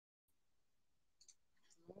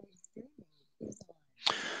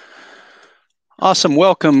Awesome.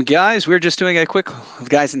 Welcome, guys. We're just doing a quick,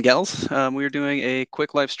 guys and gals, we're doing a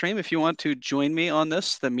quick live stream. If you want to join me on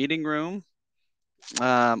this, the meeting room,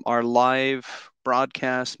 our live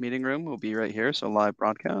broadcast meeting room will be right here. So live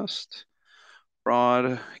broadcast.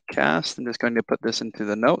 I'm just going to put this into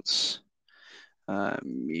the notes.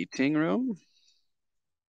 Meeting room.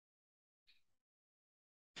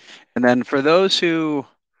 And then for those who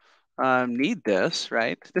need this,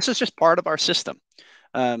 right, this is just part of our system.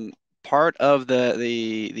 Part of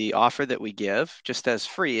the offer that we give, just as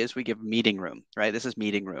free, is we give meeting room, right? This is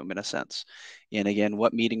meeting room in a sense. And again,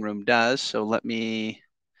 what meeting room does, so let me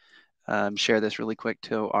share this really quick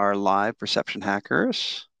to our live perception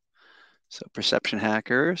hackers. So perception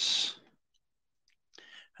hackers,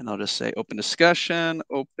 and I'll just say open discussion.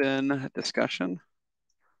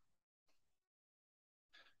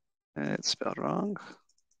 It's spelled wrong.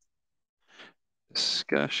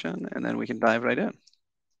 Discussion, and then we can dive right in.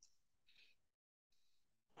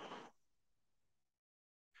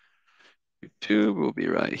 YouTube will be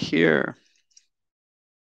right here.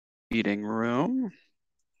 Meeting room.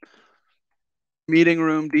 Meeting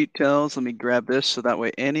room details. Let me grab this so that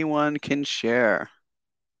way anyone can share.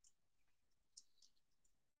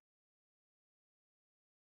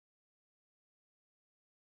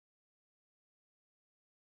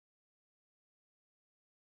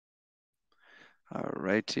 All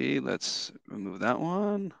righty, let's remove that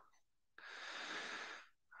one.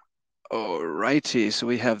 All righty, so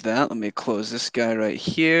we have that. Let me close this guy right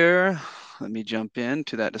here. Let me jump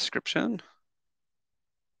into that description.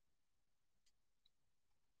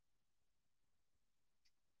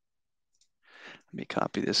 Let me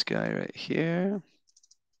copy this guy right here.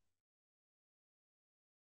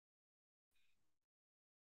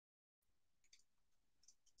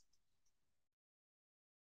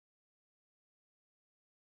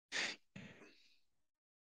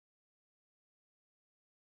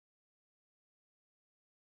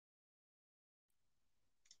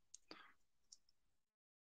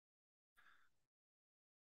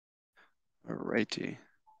 All righty.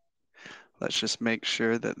 Let's just make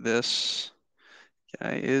sure that this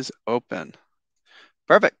guy is open.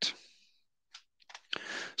 Perfect.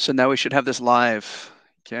 So now we should have this live,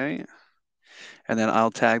 okay? And then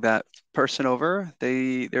I'll tag that person over.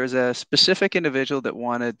 There's a specific individual that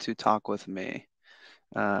wanted to talk with me.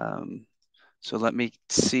 So let me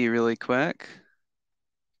see really quick.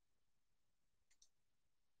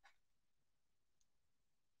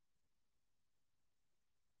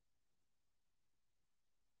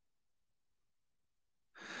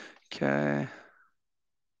 Okay.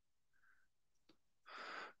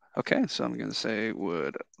 Okay, so I'm going to say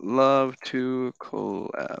would love to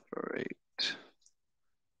collaborate.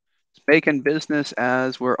 Making business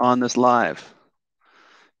as we're on this live.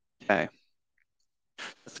 Okay.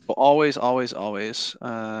 Always, always, always.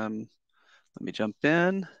 Let me jump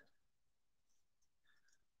in. Let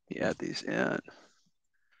me add these in.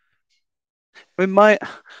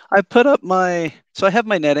 I put up so I have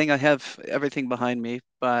my netting, I have everything behind me,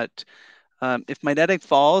 but if my netting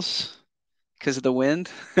falls because of the wind,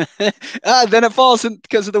 then it falls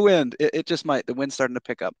because of the wind. It just might. The wind's starting to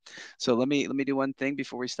pick up. So let me do one thing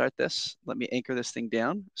before we start this. Let me anchor this thing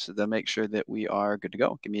down so that make sure that we are good to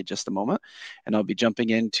go. Give me just a moment, and I'll be jumping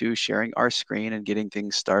into sharing our screen and getting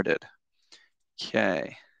things started.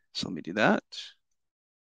 Okay, so let me do that.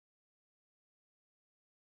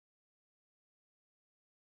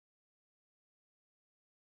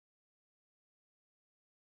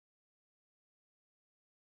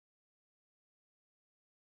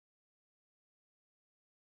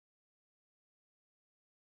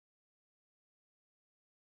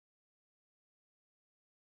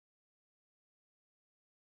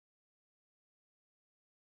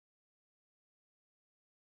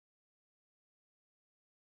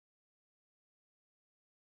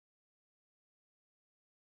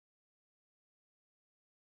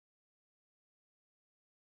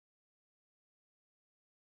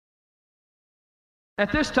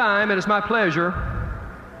 At this time, it is my pleasure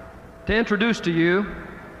to introduce to you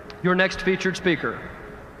your next featured speaker.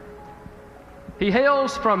 He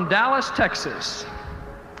hails from Dallas, Texas.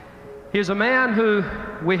 He is a man who,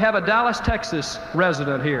 we have a Dallas, Texas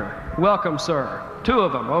resident here. Welcome, sir. Two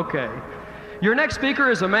of them, okay. Your next speaker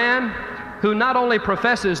is a man who not only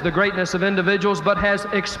professes the greatness of individuals, but has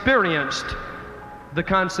experienced the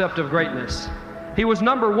concept of greatness. He was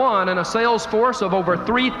 #1 in a sales force of over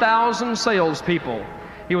 3,000 salespeople.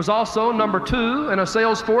 He was also #2 in a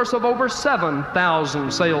sales force of over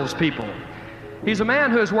 7,000 salespeople. He's a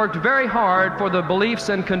man who has worked very hard for the beliefs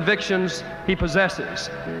and convictions he possesses.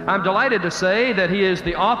 I'm delighted to say that he is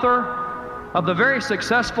the author of the very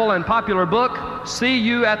successful and popular book, See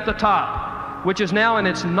You at the Top, which is now in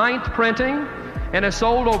its 9th printing and has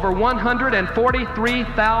sold over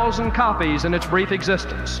 143,000 copies in its brief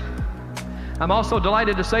existence. I'm also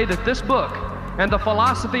delighted to say that this book and the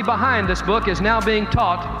philosophy behind this book is now being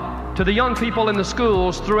taught to the young people in the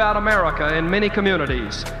schools throughout America in many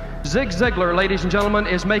communities. Zig Ziglar, ladies and gentlemen,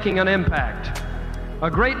 is making an impact.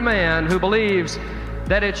 A great man who believes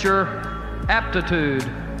that it's your aptitude,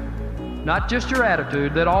 not just your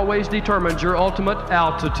attitude, that always determines your ultimate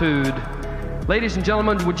altitude. Ladies and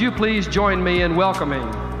gentlemen, would you please join me in welcoming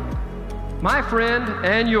my friend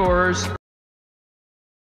and yours,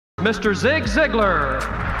 Mr. Zig Ziglar.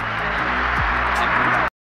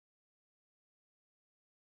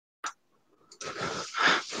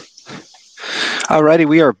 Alrighty,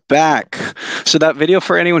 we are back. So that video,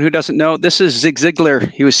 for anyone who doesn't know, this is Zig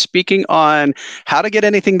Ziglar. He was speaking on how to get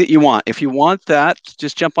anything that you want. If you want that,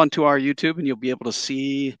 just jump onto our YouTube and you'll be able to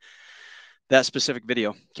see that specific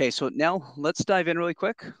video. Okay, so now let's dive in really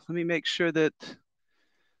quick. Let me make sure that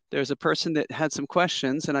there's a person that had some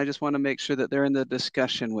questions, and I just want to make sure that they're in the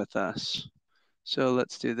discussion with us. So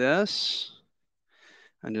let's do this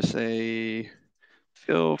and just say,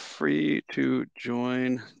 feel free to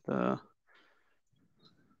join the...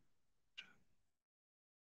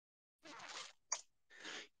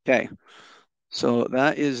 Okay, so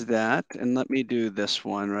that is that. And let me do this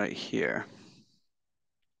one right here.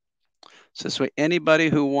 So this way, anybody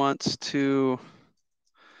who wants to,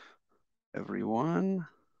 everyone.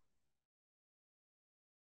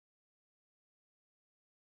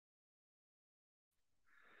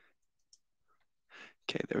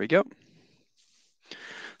 Okay, there we go.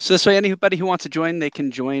 So this way, anybody who wants to join, they can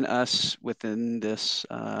join us within this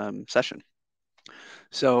session.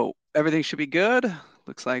 So everything should be good.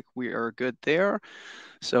 Looks like we are good there.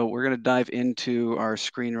 So we're going to dive into our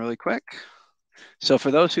screen really quick. So for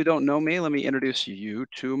those who don't know me, let me introduce you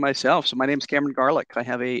to myself. So my name is Cameron Garlick. I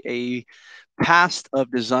have a past of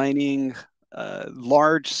designing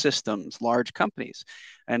large systems, large companies.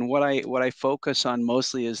 And what I focus on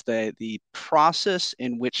mostly is the process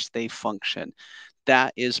in which they function.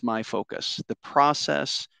 That is my focus, the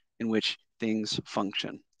process in which things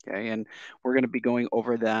function. Okay, and we're going to be going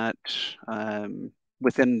over that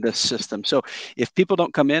within the system. So if people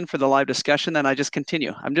don't come in for the live discussion, then I just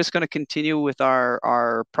continue. I'm just going to continue with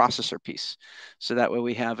our processor piece. So that way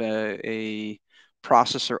we have a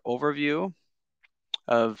processor overview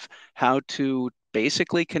of how to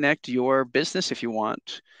basically connect your business, if you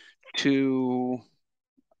want, to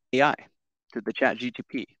AI, to the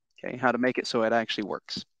ChatGPT, okay? How to make it so it actually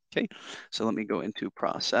works, okay? So let me go into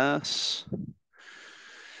process.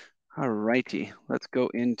 All righty, let's go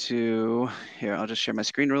into here. I'll just share my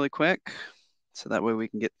screen really quick so that way we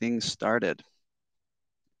can get things started.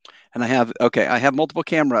 And I have multiple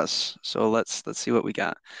cameras. So let's see what we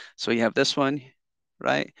got. So you have this one,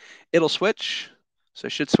 right? It'll switch. So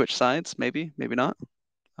it should switch sides, maybe not.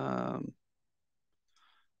 Here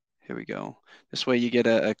we go. This way you get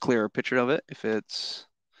a clearer picture of it if it's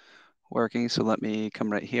working. So let me come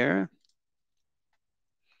right here.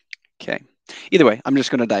 Okay. Either way, I'm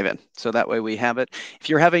just going to dive in. So that way we have it. If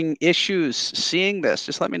you're having issues seeing this,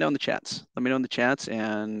 just let me know in the chats. Let me know in the chats,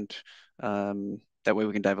 and that way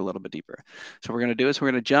we can dive a little bit deeper. So what we're going to do is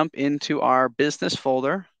we're going to jump into our business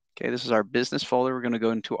folder. Okay, this is our business folder. We're going to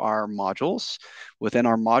go into our modules. Within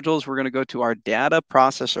our modules, we're going to go to our data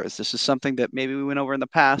processors. This is something that maybe we went over in the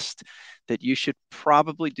past that you should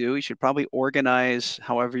probably do. You should probably organize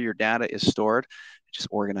however your data is stored. Just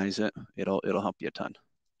organize it. It'll help you a ton.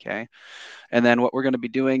 Okay. And then what we're going to be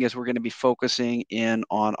doing is we're going to be focusing in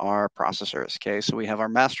on our processors. Okay. So we have our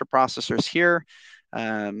master processors here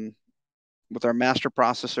with our master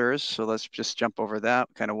processors. So let's just jump over that,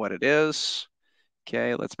 kind of what it is.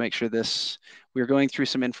 Okay. Let's make sure this, we're going through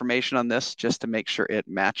some information on this just to make sure it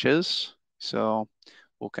matches. So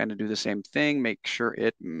we'll kind of do the same thing, make sure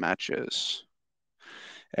it matches.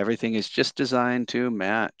 Everything is just designed to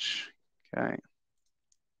match. Okay.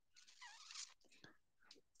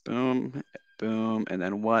 Boom, boom. And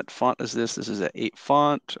then what font is this? This is an 8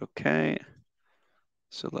 font. Okay.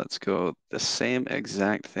 So let's go the same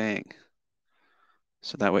exact thing.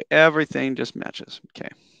 So that way everything just matches. Okay.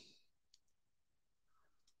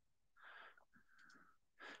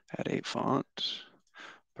 Add 8 font.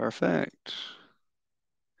 Perfect.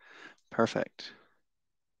 Perfect.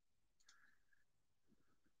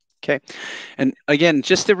 Okay. And again,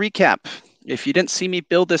 just to recap, if you didn't see me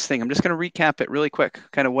build this thing, I'm just going to recap it really quick,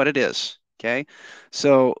 kind of what it is. Okay.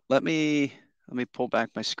 So let me pull back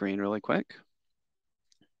my screen really quick.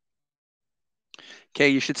 Okay,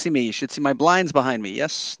 you should see me. You should see my blinds behind me.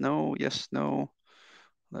 Yes, no, yes, no.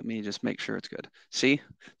 Let me just make sure it's good. See,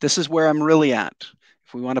 this is where I'm really at.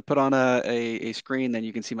 If we want to put on a screen, then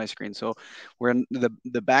you can see my screen. So we're in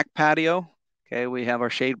the back patio. Okay, we have our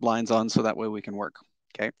shade blinds on so that way we can work.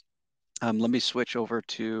 Okay, let me switch over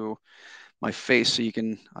to my face so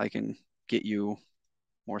I can get you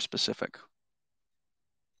more specific.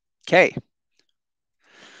 Okay,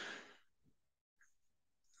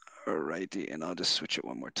 alrighty, and I'll just switch it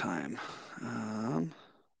one more time.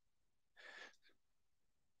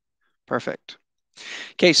 Perfect.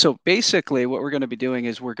 Okay, so basically what we're going to be doing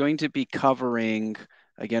is we're going to be covering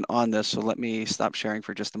again on this. So let me stop sharing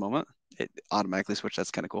for just a moment. It automatically switched.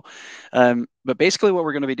 That's kind of cool. But basically what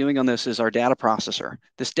we're going to be doing on this is our data processor.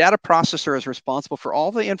 This data processor is responsible for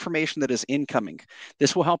all the information that is incoming.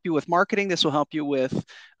 This will help you with marketing. This will help you with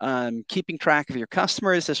keeping track of your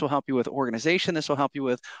customers. This will help you with organization. This will help you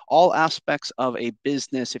with all aspects of a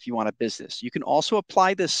business if you want a business. You can also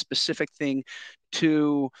apply this specific thing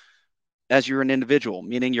to as you're an individual,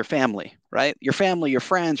 meaning your family, right? Your family, your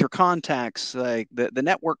friends, your contacts, like the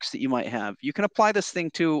networks that you might have. You can apply this thing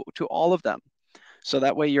to all of them. So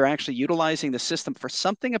that way you're actually utilizing the system for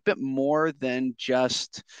something a bit more than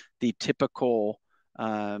just the typical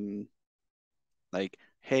um, like,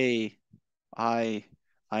 hey, I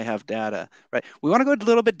I have data, right? We want to go a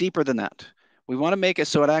little bit deeper than that. We want to make it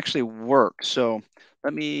so it actually works. So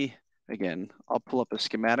let me, again, I'll pull up a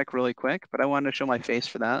schematic really quick, but I wanted to show my face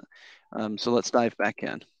for that. So let's dive back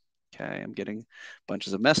in. Okay, I'm getting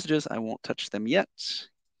bunches of messages. I won't touch them yet.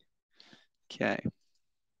 Okay.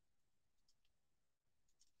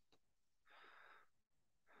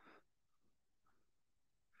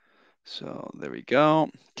 So there we go.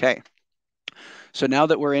 Okay. So now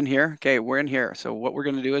that we're in here, okay, we're in here. So what we're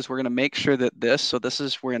going to do is we're going to make sure that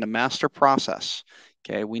we're in a master process.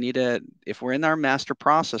 Okay, we need a, if we're in our master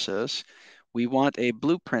processes, we want a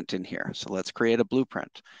blueprint in here. So let's create a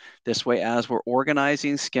blueprint. This way, as we're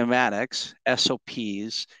organizing schematics,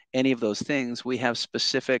 SOPs, any of those things, we have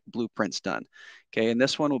specific blueprints done. Okay, and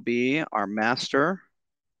this one will be our master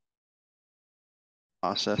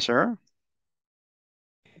processor,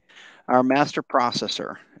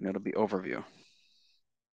 and it'll be overview.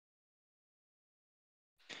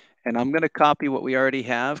 And I'm going to copy what we already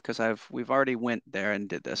have because we've already went there and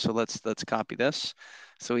did this. So let's copy this.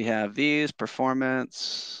 So we have these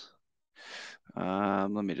performance.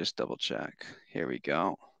 Let me just double check. Here we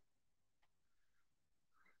go.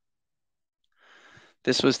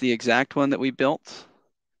 This was the exact one that we built.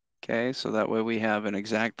 Okay, so that way we have an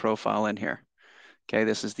exact profile in here. Okay,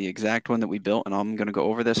 this is the exact one that we built, and I'm going to go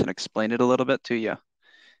over this and explain it a little bit to you.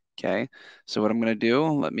 Okay, so what I'm going to do,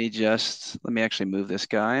 let me actually move this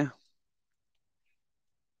guy.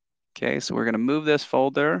 Okay, so we're going to move this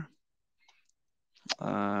folder.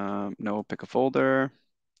 No, pick a folder.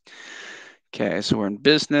 Okay, so we're in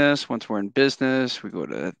business. Once we're in business, we go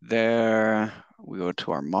to there, we go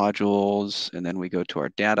to our modules, and then we go to our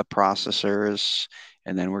data processors,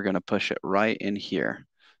 and then we're going to push it right in here.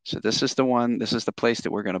 So this is the one, this is the place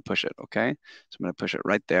that we're going to push it, okay? So I'm going to push it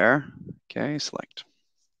right there. Okay, select.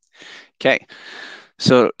 Okay,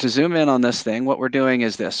 so to zoom in on this thing, what we're doing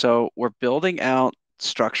is this. So we're building out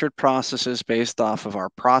structured processes based off of our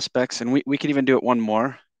prospects, and we could even do it one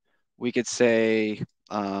more. We could say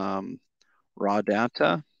raw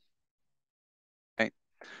data. Okay.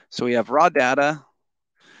 So we have raw data.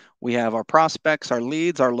 We have our prospects, our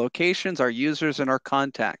leads, our locations, our users, and our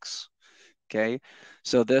contacts. Okay.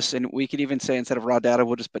 So this, and we could even say instead of raw data,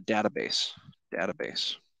 we'll just put database.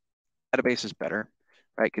 Database. Database is better,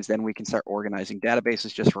 right? Because then we can start organizing. Database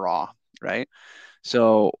is just raw, right?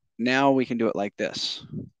 So now we can do it like this.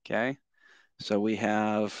 Okay. So we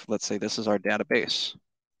have, let's say this is our database.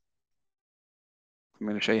 I'm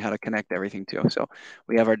going to show you how to connect everything to. So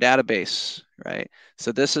we have our database, right?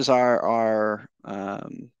 So this is our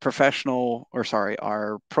professional, or sorry,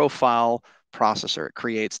 our profile processor. It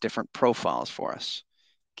creates different profiles for us.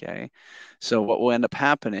 Okay. So what will end up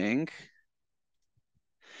happening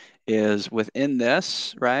is within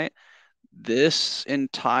this, right? This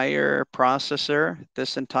entire processor,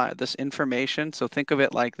 this information. So think of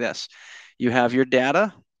it like this. You have your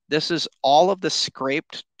data. This is all of the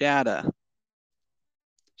scraped data.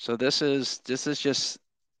 So this is just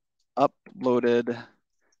uploaded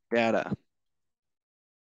data.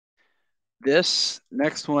 This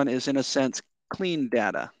next one is in a sense clean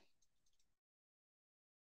data.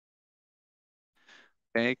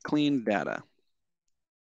 Okay, clean data.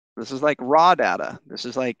 This is like raw data. This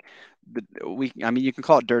is like I mean, you can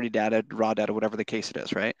call it dirty data, raw data, whatever the case it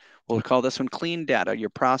is, right? We'll call this one clean data, your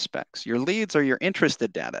prospects. Your leads are your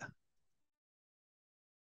interested data.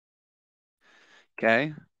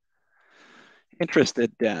 Okay.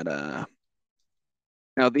 Interested data.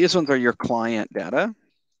 Now, these ones are your client data.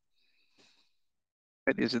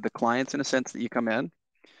 Right? These are the clients in a sense that you come in.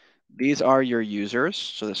 These are your users.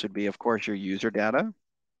 So this would be, of course, your user data,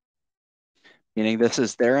 meaning this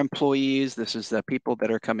is their employees. This is the people that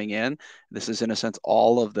are coming in. This is, in a sense,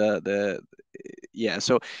 all of yeah.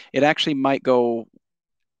 So it actually might go,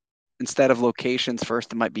 instead of locations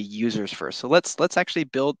first, it might be users first. So let's actually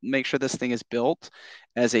make sure this thing is built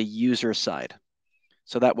as a user side.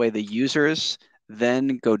 So that way the users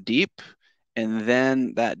then go deep, and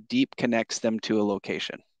then that deep connects them to a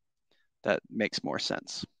location. That makes more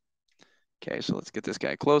sense. Okay, so let's get this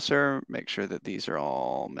guy closer, make sure that these are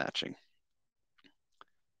all matching.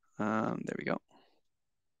 There we go.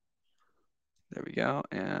 There we go,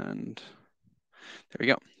 and there we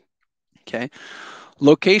go. Okay,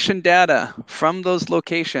 location data from those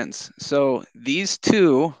locations. So these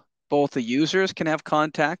two, both the users can have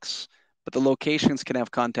contacts, but the locations can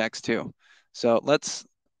have contacts too. So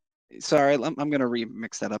sorry, I'm going to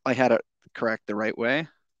remix that up. I had it correct the right way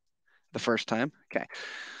the first time. Okay.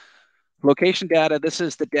 Location data, this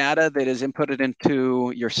is the data that is inputted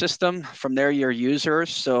into your system. From there, your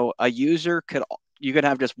users. So you could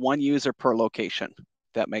have just one user per location.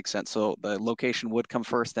 That makes sense. So the location would come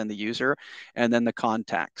first, then the user, and then the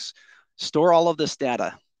contacts. Store all of this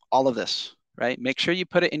data, all of this, right? Make sure you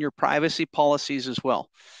put it in your privacy policies as well.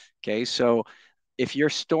 Okay, so if you're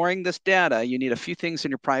storing this data, you need a few things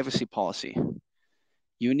in your privacy policy.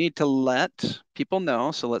 You need to let people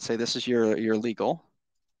know. So let's say this is your legal.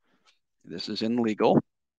 This is in legal.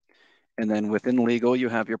 And then within legal, you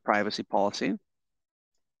have your privacy policy.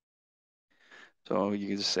 So you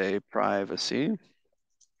can just say privacy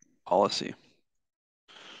policy.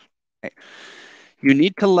 Okay. You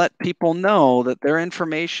need to let people know that their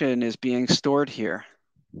information is being stored here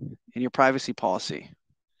in your privacy policy.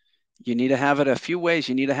 You need to have it a few ways.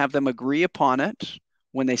 You need to have them agree upon it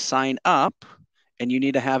when they sign up, and you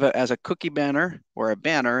need to have it as a cookie banner or a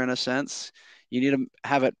banner in a sense. You need to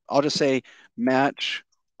have it, I'll just say, match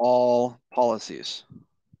all policies.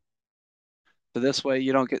 So this way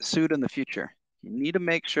you don't get sued in the future. You need to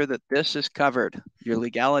make sure that this is covered. Your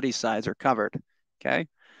legality sides are covered. Okay.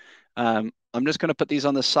 I'm just going to put these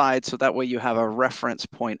on the side so that way you have a reference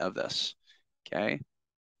point of this. Okay.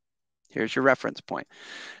 Here's your reference point.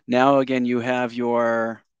 Now, again, you have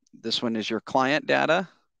this one is your client data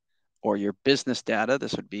or your business data.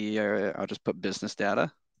 This would be, I'll just put business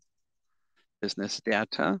data. Business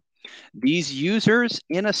data. These users,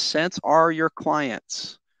 in a sense, are your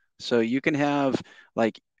clients. So you can have,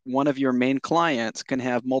 like, one of your main clients can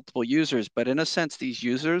have multiple users, but in a sense, these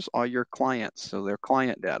users are your clients. So they're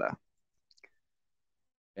client data.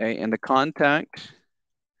 Okay, and the contact,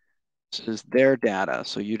 this is their data.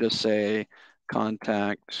 So you just say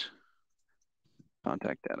contact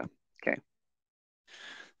data. Okay.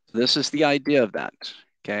 So this is the idea of that.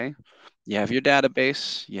 Okay. You have your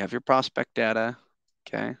database, you have your prospect data.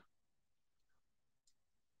 Okay.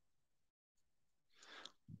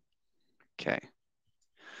 Okay.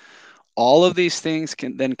 All of these things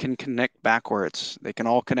can connect backwards. They can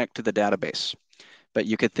all connect to the database, but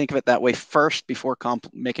you could think of it that way first before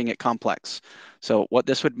making it complex. So what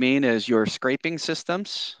this would mean is your scraping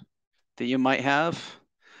systems that you might have.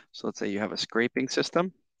 So let's say you have a scraping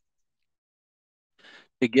system.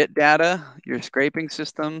 To get data, your scraping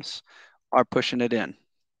systems are pushing it in,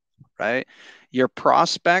 right? Your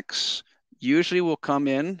prospects usually will come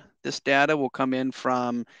in, this data will come in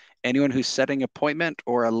from anyone who's setting an appointment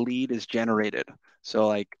or a lead is generated.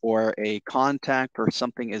 So or a contact or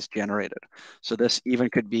something is generated. So this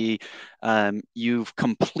even could be, you've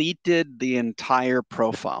completed the entire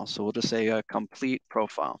profile. So we'll just say a complete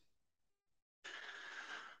profile.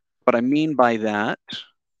 What I mean by that,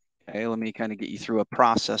 okay, let me kind of get you through a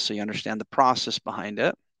process so you understand the process behind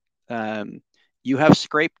it. You have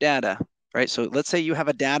scraped data, right? So let's say you have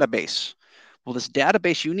a database. Well, this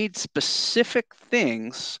database, you need specific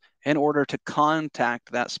things in order to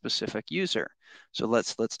contact that specific user. So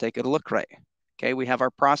let's take a look, right? Okay, we have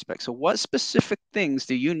our prospect. So what specific things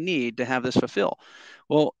do you need to have this fulfill?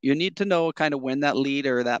 Well, you need to know kind of when that lead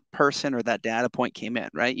or that person or that data point came in,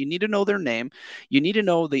 right? You need to know their name. You need to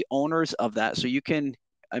know the owners of that. So you can,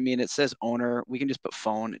 I mean, it says owner. We can just put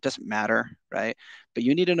phone. It doesn't matter, right? But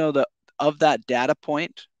you need to know of that data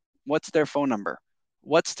point, what's their phone number?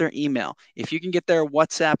 What's their email? If you can get their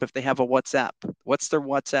WhatsApp, if they have a WhatsApp, what's their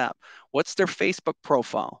WhatsApp? What's their Facebook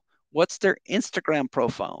profile? What's their Instagram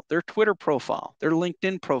profile, their Twitter profile, their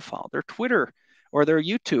LinkedIn profile, their Twitter or their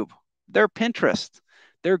YouTube, their Pinterest,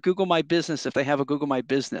 their Google My Business if they have a Google My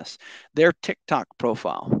Business, their TikTok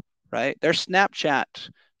profile, right? Their Snapchat,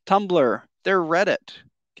 Tumblr, their Reddit,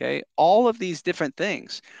 okay? All of these different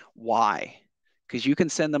things. Why? Because you can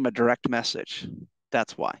send them a direct message.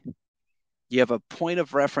 That's why. You have a point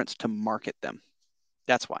of reference to market them.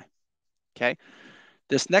 That's why, okay?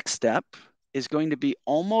 This next step is going to be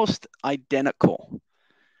almost identical.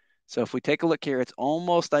 So if we take a look here, it's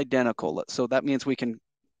almost identical. So that means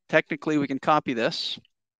technically we can copy this,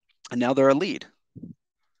 and now they're a lead,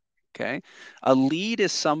 okay? A lead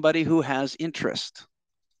is somebody who has interest,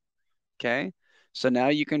 okay? So now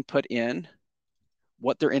you can put in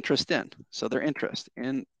what they're interested in. So their interests,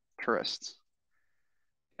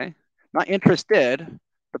 okay? Not interested,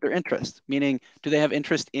 but their interest, meaning do they have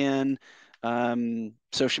interest in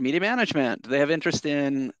social media management? Do they have interest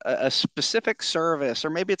in a specific service? Or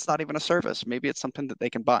maybe it's not even a service. Maybe it's something that they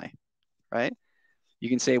can buy, right? You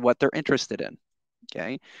can say what they're interested in,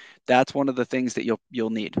 okay? That's one of the things that you'll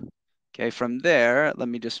need. Okay, from there, let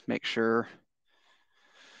me just make sure.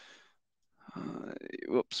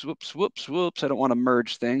 Whoops, whoops, whoops, whoops. I don't want to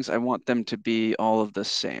merge things. I want them to be all of the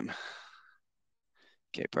same.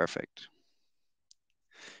 Okay, perfect.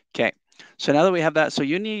 Okay, so now that we have that, so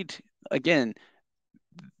you need, again,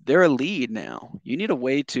 they're a lead now. You need a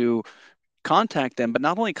way to contact them, but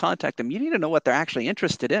not only contact them, you need to know what they're actually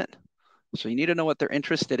interested in. So you need to know what they're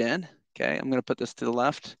interested in. Okay, I'm going to put this to the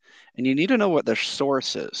left. And you need to know what their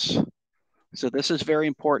source is. So this is very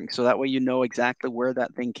important. So that way you know exactly where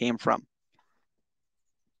that thing came from.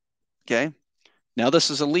 Okay, now this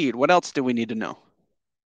is a lead. What else do we need to know?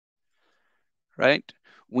 Right?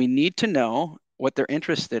 We need to know what they're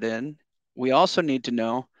interested in. We also need to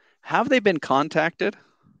know, have they been contacted?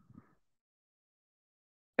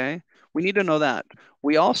 Okay, we need to know that.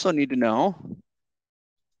 We also need to know,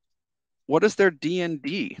 what is their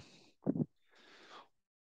D&D? We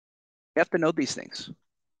have to know these things.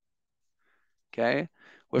 Okay,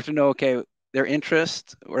 we have to know, okay, their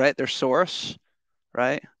interest, right? Their source,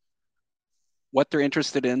 right? What they're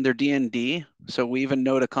interested in, their D&D, so we even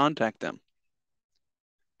know to contact them,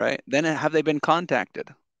 right? Then have they been contacted,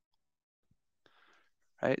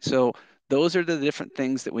 right? So those are the different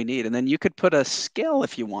things that we need. And then you could put a skill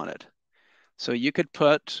if you wanted. So you could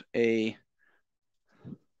put a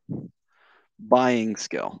buying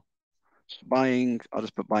skill. Buying, I'll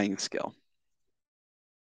just put buying skill.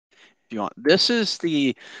 If you want. This is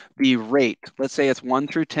the rate. Let's say it's 1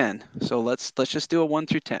 through 10. So let's just do a 1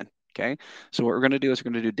 through 10. Okay. So what we're going to do is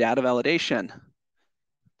we're going to do data validation.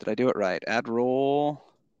 Did I do it right? Add role.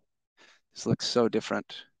 This looks so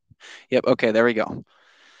different. Yep. Okay. There we go.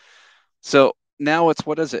 So now it's,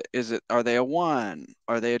 what is it? Are they a 1?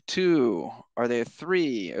 Are they a 2? Are they a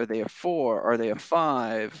 3? Are they a 4? Are they a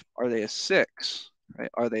 5? Are they a 6?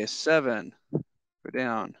 Right? Are they a 7? Go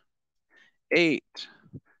down. 8,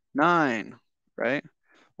 9, right?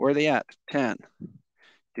 Where are they at? 10.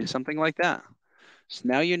 Do something like that. So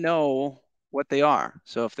now you know what they are.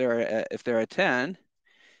 So if they're a 10,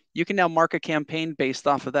 you can now mark a campaign based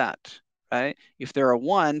off of that, right? If they're a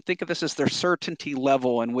 1, think of this as their certainty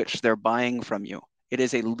level in which they're buying from you. It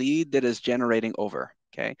is a lead that is generating over,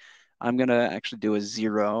 okay? I'm going to actually do a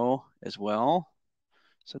 0 as well.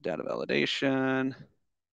 So data validation.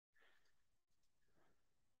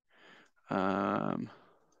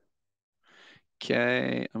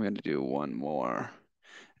 Okay, I'm going to do one more,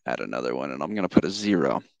 add another one, and I'm going to put a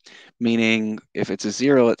 0, meaning if it's a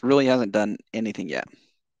 0, it really hasn't done anything yet.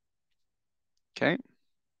 Okay.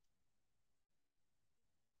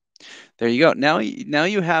 There you go. Now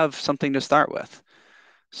you have something to start with.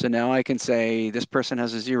 So now I can say this person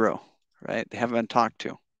has a 0, right? They haven't been talked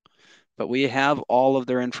to, but we have all of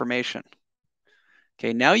their information.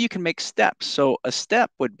 Okay, now you can make steps. So a step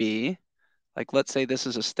would be, like, let's say this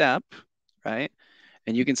is a step, right?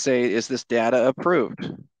 And you can say, is this data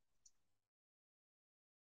approved?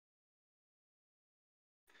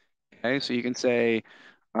 Okay, so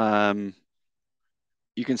um,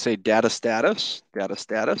 you can say data status. So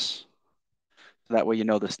that way you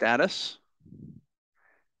know the status,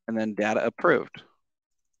 and then data approved.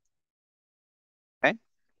 Okay,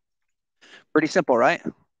 pretty simple, right?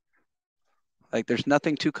 Like there's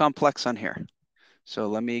nothing too complex on here. So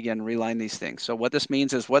let me again reline these things. So what this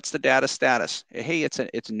means is, what's the data status? Hey,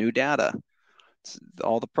 it's new data.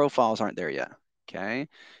 All the profiles aren't there yet. Okay.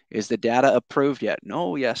 Is the data approved yet?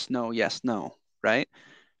 No, yes, no, yes, no. Right.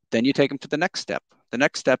 Then you take them to the next step. The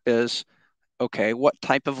next step is, okay, what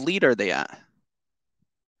type of lead are they at?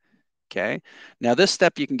 Okay. Now this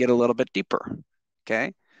step you can get a little bit deeper.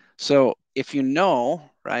 Okay. So if you know,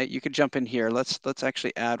 right, you could jump in here. Let's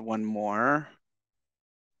actually add one more.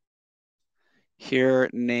 Here,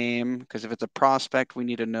 name, because if it's a prospect, we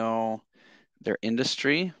need to know their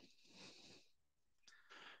industry.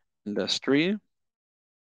 industry,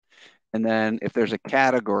 and then if there's a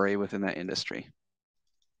category within that industry.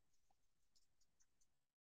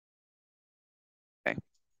 Okay.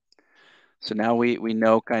 So now we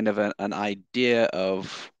know kind of an idea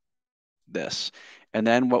of this. And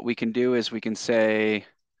then what we can do is we can say,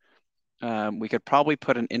 we could probably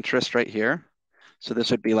put an interest right here. So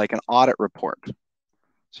this would be like an audit report.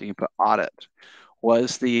 So you can put audit.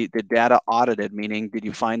 Was the data audited, meaning did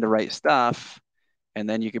you find the right stuff? And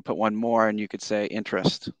then you could put one more and you could say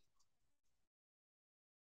interest.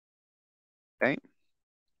 Okay.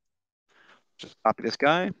 Just copy this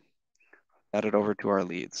guy, add it over to our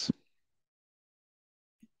leads.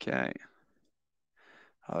 Okay.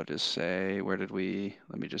 I'll just say, let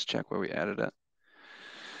me just check where we added it.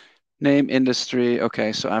 Name, industry.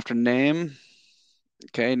 Okay, so after name,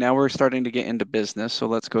 okay, now we're starting to get into business. So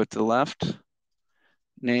let's go to the left.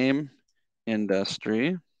 Name,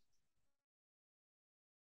 industry.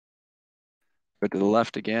 Go to the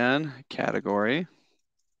left again, category.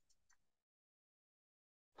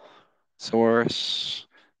 Source.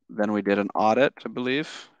 Then we did an audit, I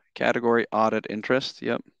believe. Category, audit, interest.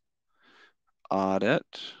 Yep. Audit.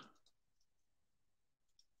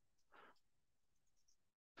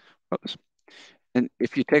 Oops. And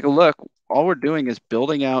if you take a look, all we're doing is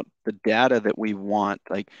building out the data that we want.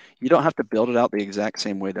 Like, you don't have to build it out the exact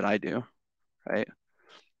same way that I do, right?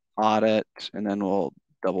 Audit, and then we'll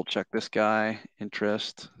double check this guy,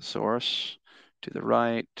 interest, source, to the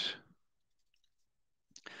right,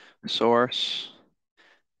 source.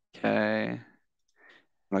 Okay.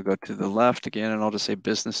 I'll go to the left again, and I'll just say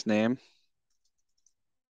business name.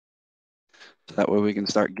 So that way we can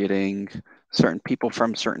start getting certain people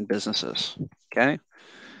from certain businesses, okay?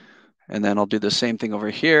 And then I'll do the same thing over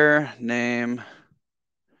here, name,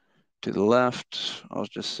 to the left, I'll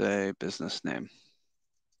just say business name.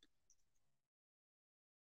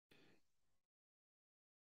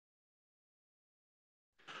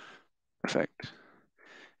 Perfect.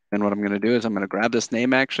 And what I'm going to do is I'm going to grab this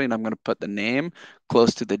name actually, and I'm going to put the name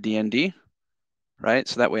close to the DND, right?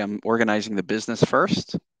 So that way I'm organizing the business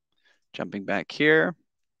first. Jumping back here,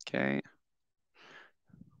 okay.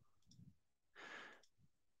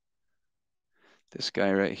 This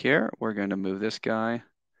guy right here, we're going to move this guy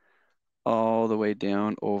all the way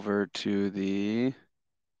down over to the,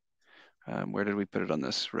 where did we put it on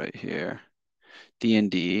this? Right here.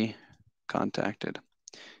 DND contacted.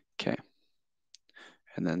 Okay.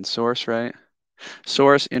 And then source, right?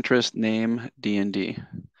 Source, interest, name, DND.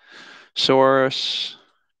 Source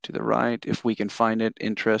to the right, if we can find it,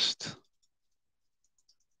 interest.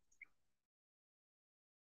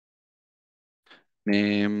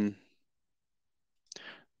 Name,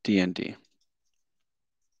 DND.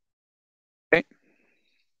 Okay.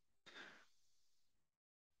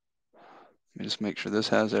 Let me just make sure this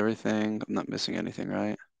has everything. I'm not missing anything,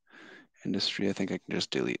 right? Industry, I think I can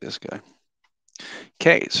just delete this guy.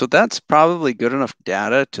 Okay, so that's probably good enough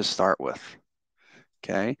data to start with.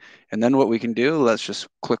 Okay, and then what we can do, let's just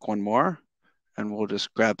click one more, and we'll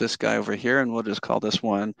just grab this guy over here, and we'll just call this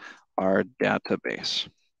one our database.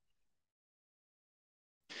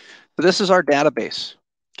 So this is our database.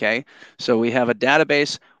 Okay, so we have a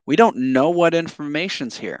database. We don't know what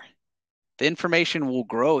information's here. The information will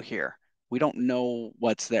grow here. We don't know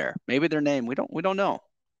what's there. Maybe their name. We don't know.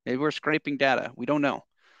 Maybe we're scraping data. We don't know.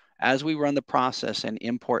 As we run the process and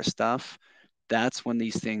import stuff, that's when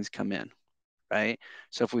these things come in, right?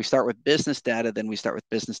 So if we start with business data, then we start with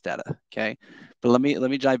business data, okay? But let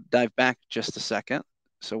me dive back just a second.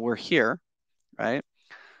 So we're here, right?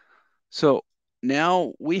 So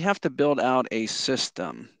now we have to build out a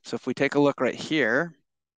system. So if we take a look right here,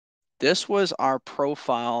 this was our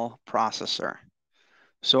profile processor.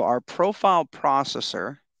 So our profile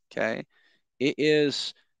processor, okay, it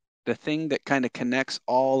is the thing that kind of connects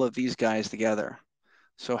all of these guys together.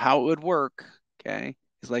 So how it would work, okay,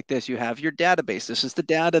 is like this. You have your database. This is the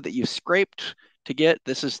data that you scraped to get.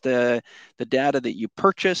 This is the data that you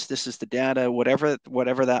purchased. This is the data, whatever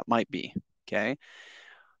that might be, okay?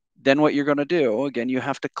 Then what you're going to do, again, you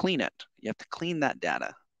have to clean it. You have to clean that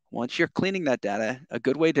data. Once you're cleaning that data, a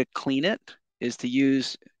good way to clean it is to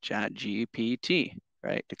use ChatGPT,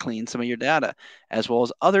 right? To clean some of your data, as well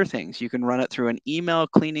as other things. You can run it through an email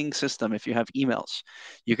cleaning system if you have emails.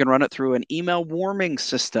 You can run it through an email warming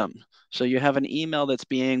system. So you have an email that's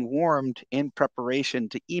being warmed in preparation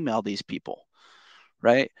to email these people,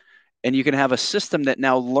 right? And you can have a system that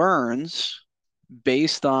now learns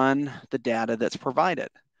based on the data that's provided.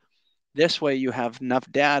 This way you have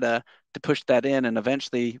enough data to push that in and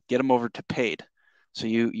eventually get them over to paid. So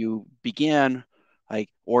you begin like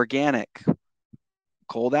organic,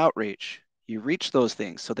 cold outreach. You reach those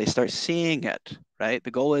things so they start seeing it, right?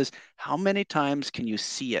 The goal is how many times can you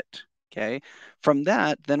see it? Okay. From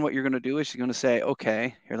that, then what you're going to do is you're going to say,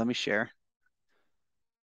 okay, here, let me share.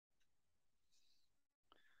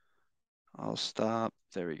 I'll stop.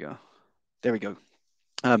 There we go. There we go.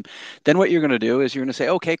 Um, then what you're going to do is you're going to say,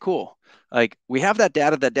 okay, cool. Like we have that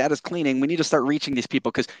data's cleaning. We need to start reaching these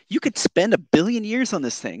people because you could spend 1 billion years on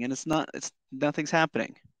this thing and it's nothing's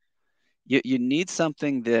happening. You need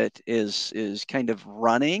something that is kind of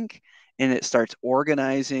running and it starts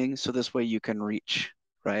organizing so this way you can reach,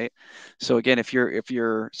 right? So again, if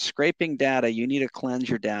you're scraping data, you need to cleanse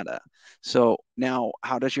your data. So now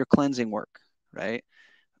how does your cleansing work, right?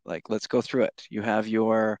 Like let's go through it. You have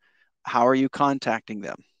your how are you contacting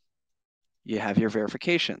them? You have your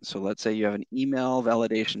verification. So let's say you have an email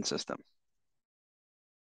validation system.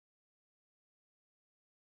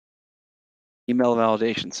 Email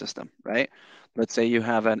validation system, right? Let's say you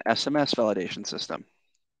have an SMS validation system.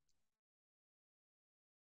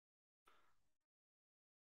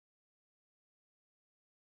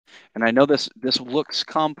 And I know this looks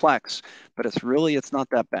complex, but it's not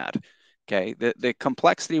that bad. Okay. The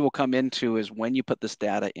complexity will come into is when you put this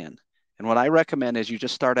data in. And what I recommend is you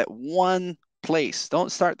just start at one place.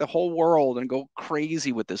 Don't start the whole world and go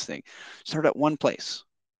crazy with this thing. Start at one place.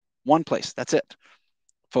 One place. That's it.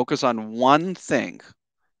 Focus on one thing.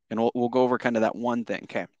 And we'll go over kind of that one thing.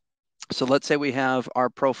 Okay. So let's say we have our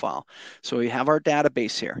profile. So we have our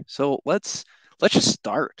database here. So let's just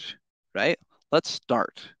start, right? Let's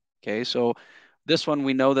start. Okay. So this one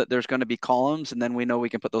we know that there's going to be columns, and then we know we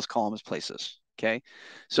can put those columns places. Okay.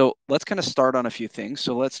 So let's kind of start on a few things.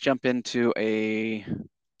 So let's jump into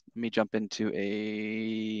let me jump into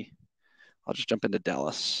I'll just jump into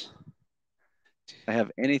Dallas. I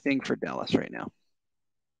have anything for Dallas right now.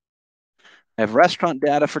 I have restaurant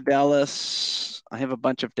data for Dallas. I have a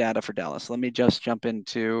bunch of data for Dallas. Let me just jump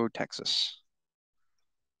into Texas.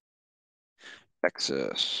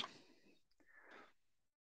 Texas.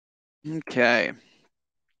 Okay.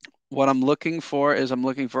 What I'm looking for is I'm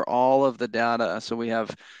looking for all of the data. So we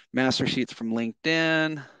have master sheets from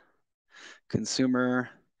LinkedIn, consumer.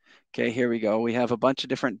 Okay, here we go. We have a bunch of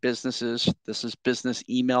different businesses. This is business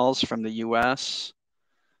emails from the US.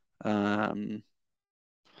 Um,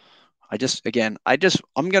 I'm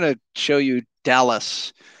going to show you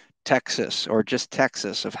Dallas, Texas, or just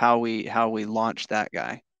Texas of how we launched that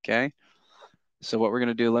guy. Okay. So what we're going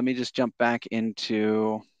to do, let me just jump back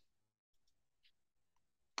into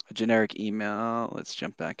a generic email. Let's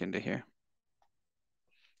jump back into here.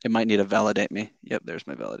 It might need to validate me. Yep, there's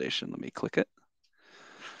my validation. Let me click it.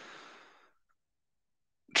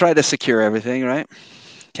 Try to secure everything, right?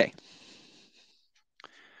 Okay.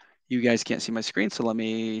 You guys can't see my screen, so let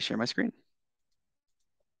me share my screen.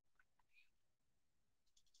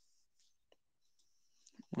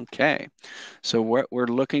 Okay. So what we're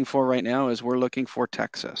looking for right now is we're looking for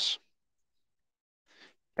Texas.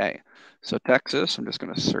 Okay. So Texas, I'm just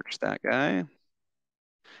going to search that guy.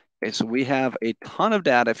 Okay, so we have a ton of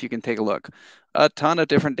data, if you can take a look. A ton of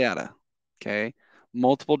different data. Okay.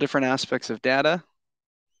 Multiple different aspects of data.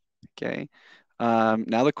 Okay.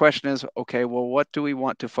 Now the question is, okay, well, what do we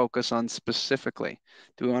want to focus on specifically?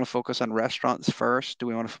 Do we want to focus on restaurants first? Do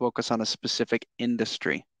we want to focus on a specific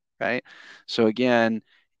industry, right? So again,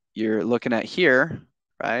 you're looking at here,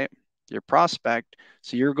 right? Your prospect.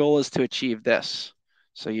 So your goal is to achieve this.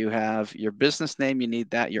 So you have your business name, you need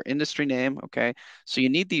that, your industry name, okay? So you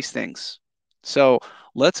need these things. So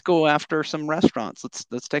let's go after some restaurants.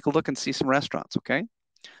 Let's take a look and see some restaurants, okay?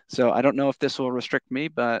 So I don't know if this will restrict me,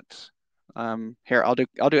 but here I'll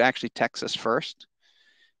do actually Texas first,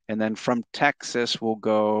 and then from Texas we'll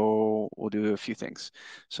do a few things.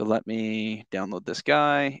 So let me download this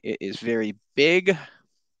guy. It is very big.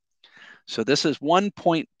 So this is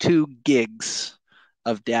 1.2 gigs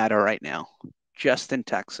of data right now, just in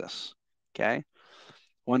Texas. Okay,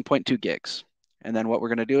 1.2 gigs. And then what we're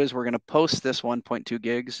going to do is we're going to post this 1.2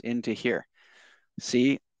 gigs into here.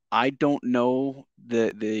 See, I don't know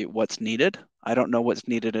the what's needed. I don't know what's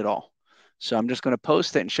needed at all. So I'm just going to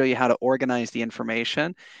post it and show you how to organize the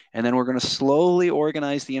information. And then we're going to slowly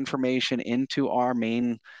organize the information into our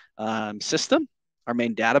main system, our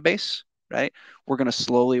main database, right? We're going to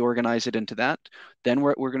slowly organize it into that. Then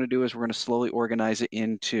what we're going to do is we're going to slowly organize it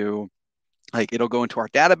into, like, it'll go into our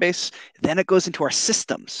database. Then it goes into our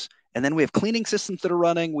systems. And then we have cleaning systems that are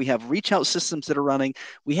running. We have reach out systems that are running.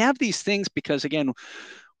 We have these things because, again,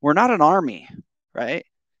 we're not an army, right?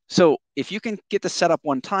 So if you can get this set up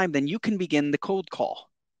one time, then you can begin the cold call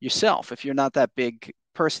yourself if you're not that big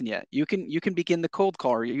person yet. You can begin the cold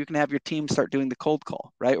call, or you can have your team start doing the cold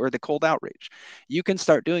call, right? Or the cold outreach. You can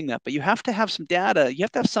start doing that, but you have to have some data. You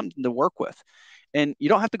have to have something to work with. And you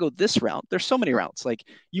don't have to go this route. There's so many routes. Like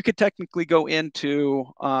you could technically go into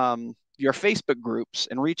your Facebook groups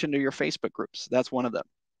and reach into your Facebook groups. That's one of them.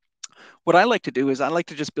 What I like to do is I like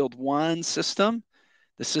to just build one system.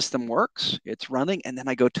 The system works, it's running, and then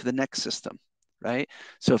I go to the next system, right?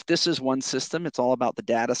 So if this is one system, it's all about the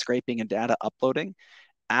data scraping and data uploading.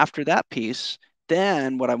 After that piece,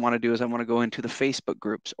 then what I want to do is I want to go into the Facebook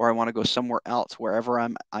groups, or I want to go somewhere else, wherever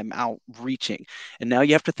I'm outreaching. And now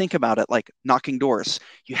you have to think about it like knocking doors.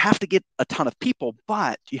 You have to get a ton of people,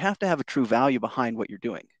 but you have to have a true value behind what you're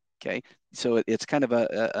doing. Okay. So it's kind of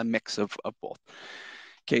a mix of both.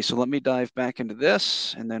 Okay, so let me dive back into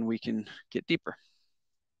this and then we can get deeper.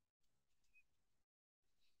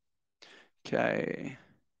 Okay.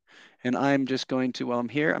 And I'm just going to, while I'm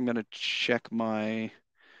here, I'm going to check my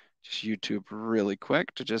just YouTube really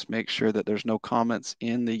quick to just make sure that there's no comments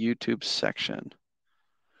in the YouTube section.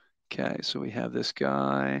 Okay, so we have this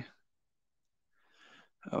guy.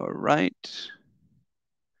 All right.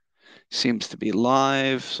 Seems to be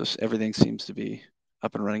live, so everything seems to be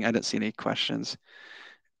up and running. I didn't see any questions.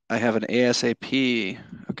 I have an ASAP.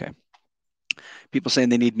 Okay. People saying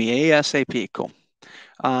they need me ASAP. Cool.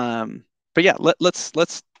 But yeah, let's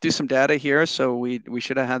do some data here. So we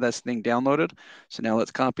should have had this thing downloaded. So now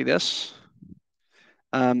let's copy this.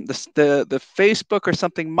 The Facebook or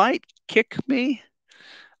something might kick me.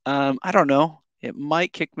 I don't know. It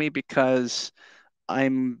might kick me because I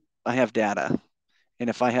have data, and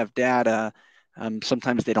if I have data,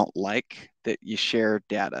 sometimes they don't like that you share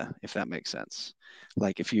data, if that makes sense.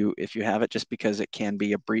 Like if you have it, just because it can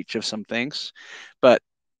be a breach of some things, but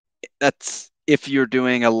that's if you're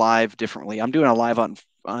doing a live differently. I'm doing a live on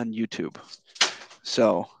YouTube.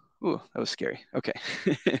 So, ooh, that was scary. Okay.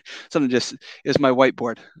 Something just is my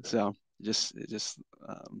whiteboard. So it just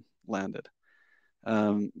landed.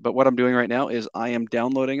 But what I'm doing right now is I am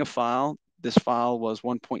downloading a file. This file was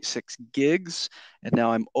 1.6 gigs, and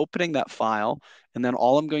now I'm opening that file. And then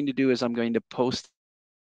all I'm going to do is I'm going to post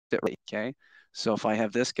it. Okay. So if I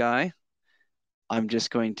have this guy, I'm just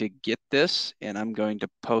going to get this and I'm going to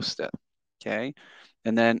post it. Okay.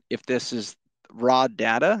 And then if this is raw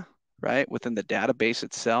data, right, within the database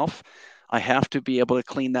itself, I have to be able to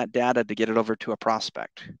clean that data to get it over to a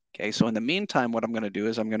prospect. Okay. So in the meantime, what I'm going to do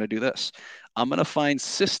is I'm going to do this. I'm going to find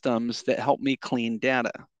systems that help me clean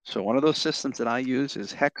data. So one of those systems that I use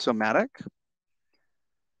is Hexomatic.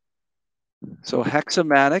 So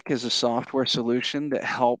Hexomatic is a software solution that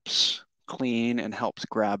helps clean and helps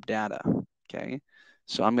grab data. Okay.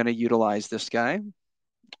 So I'm going to utilize this guy.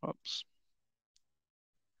 Oops.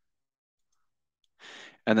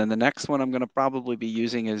 And then the next one I'm going to probably be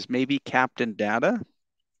using is maybe Captain Data.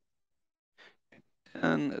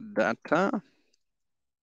 And data.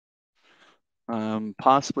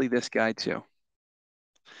 Possibly this guy too.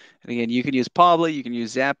 And again, you can use Pablo, you can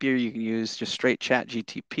use Zapier, you can use just straight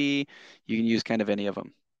ChatGPT, you can use kind of any of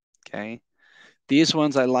them. Okay. These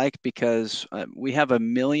ones I like because we have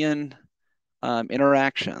 1 million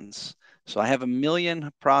interactions. So I have 1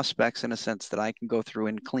 million prospects in a sense that I can go through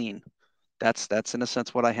and clean. That's in a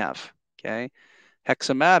sense what I have. Okay.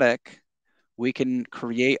 Hexomatic, we can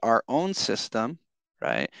create our own system,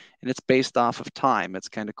 right? And it's based off of time. It's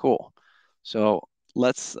kind of cool. So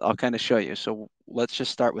I'll kind of show you. So let's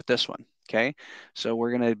just start with this one. Okay. So we're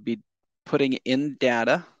going to be putting in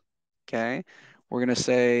data. Okay. We're going to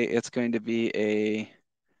say it's going to be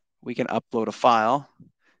we can upload a file.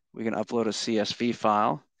 We can upload a CSV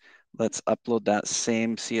file. Let's upload that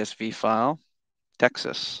same CSV file,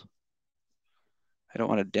 Texas. I don't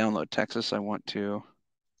want to download Texas. I want to,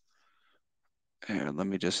 here, let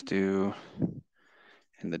me just do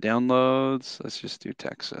in the downloads. Let's just do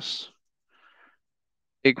Texas.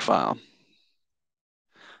 Big file.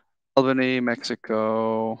 Albany,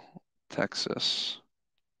 Mexico, Texas.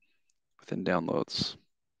 Within downloads,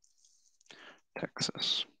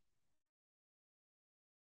 Texas.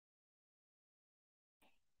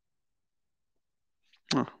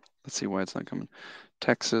 Oh, let's see why it's not coming.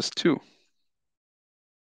 Texas 2.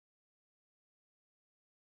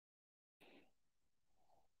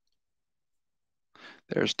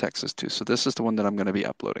 There's Texas 2. So this is the one that I'm going to be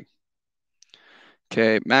uploading.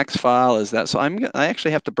 Okay, max file is that. So I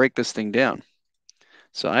actually have to break this thing down.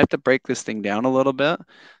 So I have to break this thing down a little bit.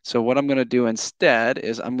 So what I'm going to do instead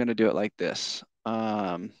is I'm going to do it like this.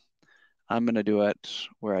 I'm going to do it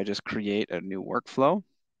where I just create a new workflow.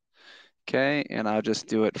 Okay, and I'll just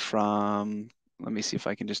do it from, let me see if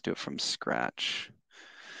I can just do it from scratch.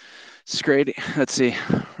 It's great. Let's see.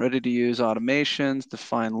 Ready to use automations,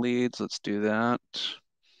 define leads. Let's do that.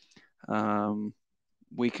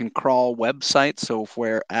 We can crawl websites. So if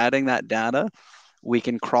we're adding that data, we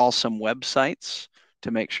can crawl some websites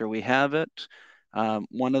to make sure we have it.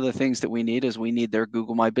 One of the things that we need is we need their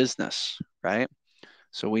Google My Business, right?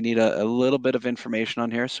 So we need a little bit of information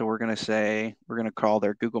on here. So we're going to say, we're going to call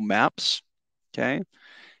their Google Maps, okay?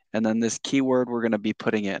 And then this keyword we're going to be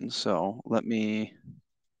putting in. So let me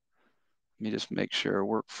just make sure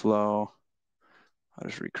workflow. I'll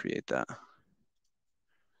just recreate that.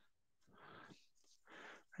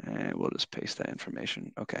 And we'll just paste that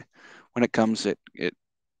information. Okay. When it comes, let's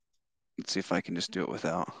see if I can just do it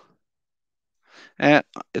without.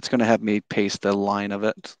 It's going to have me paste a line of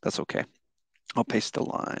it. That's okay. I'll paste the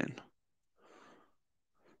line.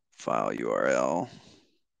 File URL.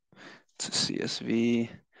 It's a CSV.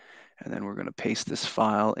 And then we're going to paste this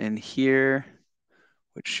file in here,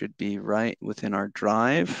 which should be right within our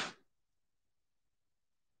drive.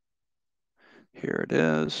 Here it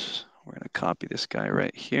is. We're going to copy this guy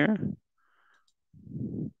right here.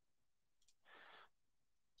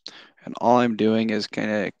 And all I'm doing is kind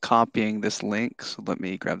of copying this link. So let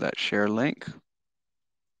me grab that share link.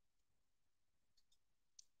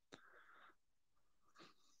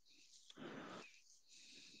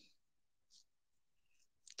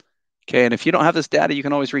 Okay, and if you don't have this data, you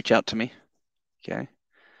can always reach out to me. Okay,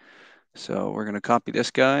 so we're going to copy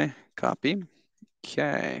this guy, copy.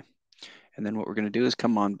 Okay, and then what we're going to do is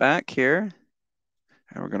come on back here,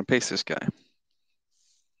 and we're going to paste this guy.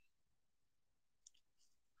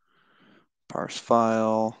 Parse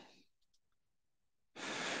file,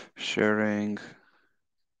 sharing.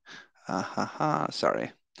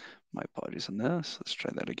 Sorry, my apologies on this. Let's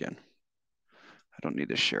try that again. I don't need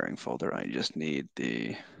the sharing folder. I just need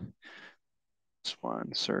this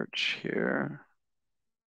one. Search here.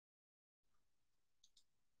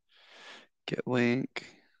 Get link.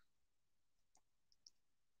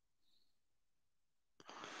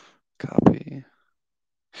 Copy.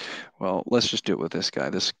 Well, let's just do it with this guy.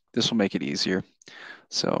 This will make it easier.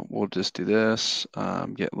 So we'll just do this.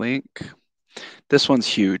 Get link. This one's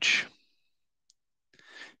huge.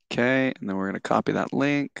 Okay, and then we're going to copy that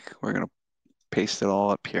link. We're going to paste it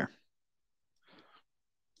all up here.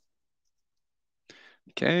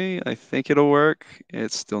 Okay, I think it'll work.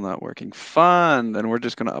 It's still not working. Fun. Then we're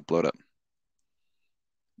just going to upload it.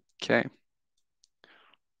 Okay.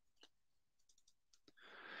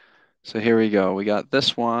 So here we go. We got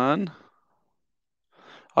this one.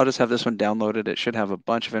 I'll just have this one downloaded. It should have a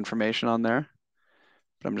bunch of information on there,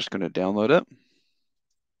 but I'm just going to download it.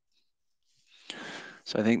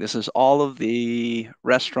 So I think this is all of the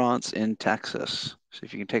restaurants in Texas. So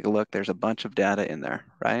if you can take a look, there's a bunch of data in there,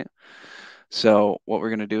 right? So what we're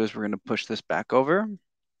going to do is we're going to push this back over.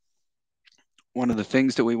 One of the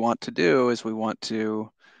things that we want to do is we want to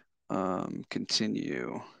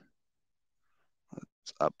continue.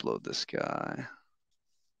 Let's upload this guy.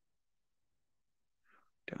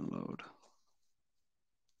 Download.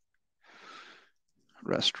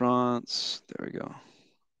 Restaurants. There we go.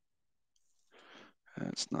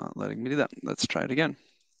 It's not letting me do that. Let's try it again.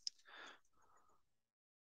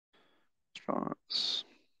 Restaurants.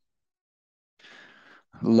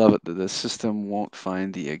 Love it that the system won't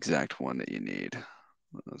find the exact one that you need.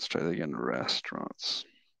 Let's try that again. Restaurants.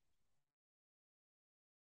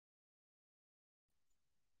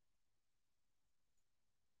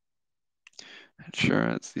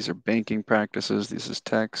 Insurance. These are banking practices. This is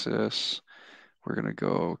Texas. We're going to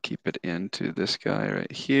go keep it into this guy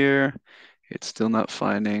right here. It's still not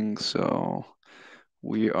finding, so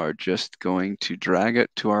we are just going to drag it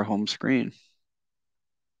to our home screen.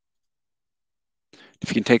 If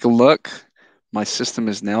you can take a look, my system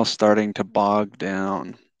is now starting to bog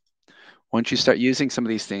down. Once you start using some of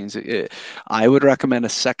these things, I would recommend a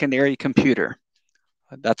secondary computer.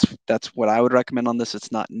 That's what I would recommend on this.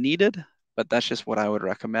 It's not needed, but that's just what I would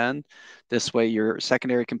recommend. This way your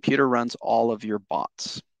secondary computer runs all of your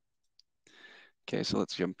bots. Okay, so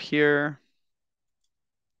let's jump here.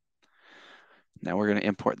 Now we're going to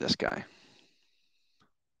import this guy.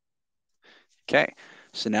 Okay,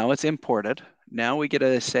 so now it's imported. Now we get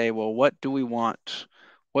to say, well, what do we want?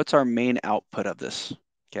 What's our main output of this?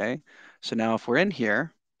 Okay, so now if we're in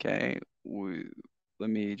here, okay, let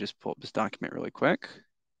me just pull up this document really quick.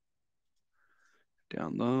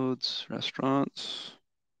 Downloads, restaurants.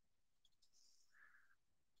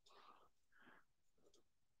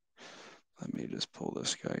 Let me just pull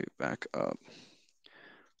this guy back up.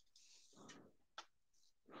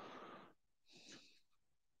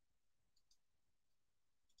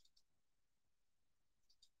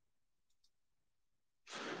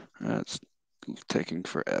 It's taking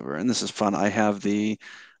forever, and this is fun. I have the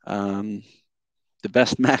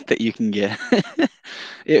best Mac that you can get.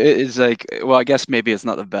 It's like, well, I guess maybe it's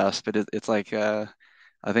not the best, but it's like I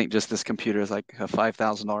think just this computer is like a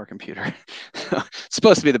 $5,000 computer. It's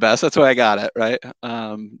supposed to be the best. That's why I got it, right?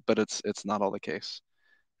 But it's not all the case.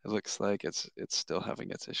 It looks like it's still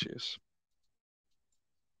having its issues.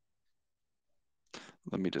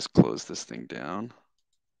 Let me just close this thing down.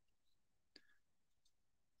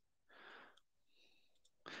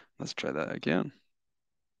 Let's try that again.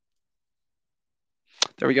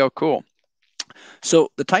 There we go. Cool. So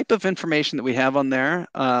the type of information that we have on there,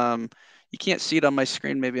 you can't see it on my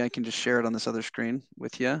screen. Maybe I can just share it on this other screen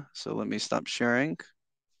with you. So let me stop sharing.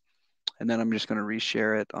 And then I'm just going to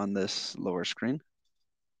reshare it on this lower screen.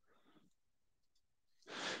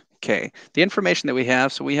 Okay, the information that we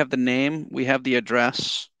have, so we have the name, we have the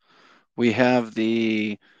address, we have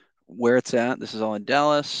the where it's at. This is all in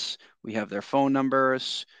Dallas. We have their phone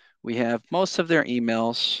numbers. We have most of their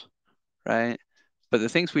emails, right? But the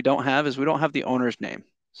things we don't have is we don't have the owner's name.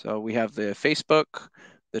 So we have the Facebook,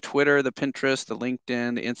 the Twitter, the Pinterest, the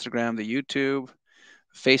LinkedIn, the Instagram, the YouTube,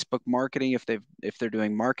 Facebook marketing if they're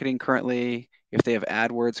doing marketing currently, if they have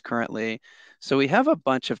AdWords currently. So we have a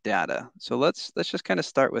bunch of data. So let's just kind of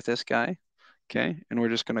start with this guy, okay? And we're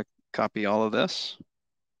just going to copy all of this.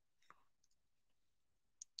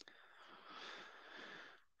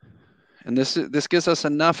 And this gives us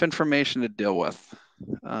enough information to deal with.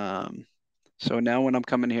 So now when I'm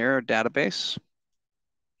coming here, database,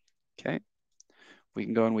 okay, we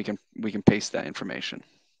can go and we can paste that information.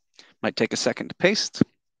 Might take a second to paste.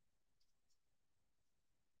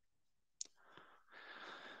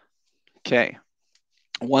 Okay,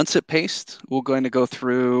 once it pastes, we're going to go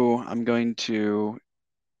through, I'm going to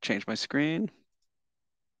change my screen.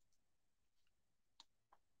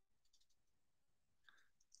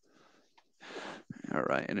 All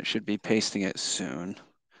right, and it should be pasting it soon.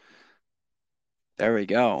 There we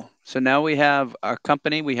go. So now we have our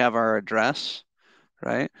company, we have our address,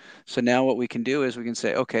 right? So now what we can do is we can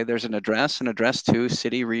say, okay, there's an address to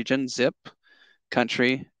city, region, zip,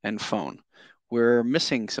 country, and phone. We're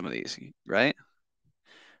missing some of these, right?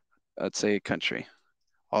 Let's say country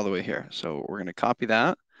all the way here. So we're going to copy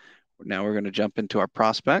that. Now we're going to jump into our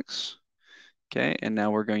prospects. Okay, and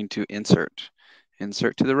now we're going to insert.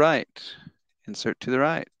 Insert to the right. Insert to the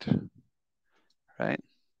right. Right?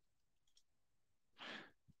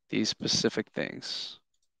 These specific things.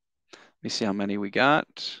 Let me see how many we got.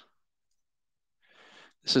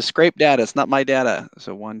 This is scraped data. It's not my data.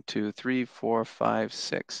 So 1, 2, 3, 4, 5,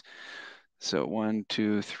 6. So 1,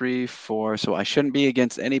 2, 3, 4. So I shouldn't be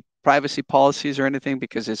against any privacy policies or anything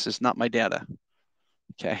because this is not my data.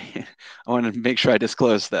 Okay, I want to make sure I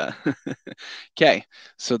disclose that. Okay,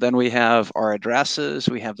 so then we have our addresses,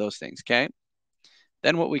 we have those things, okay?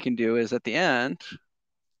 Then what we can do is at the end,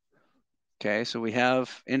 okay, so we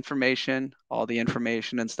have information, all the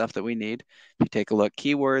information and stuff that we need. If you take a look,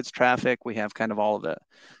 keywords, traffic, we have kind of all of it.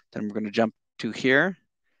 Then we're going to jump to here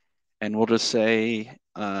and we'll just say,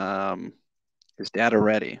 is data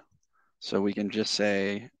ready? So we can just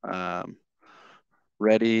say,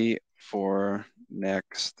 ready for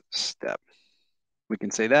next step. We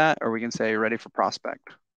can say that, or we can say ready for prospect.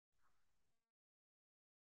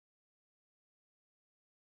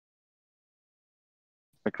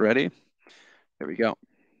 Click ready. There we go.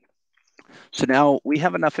 So now we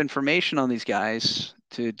have enough information on these guys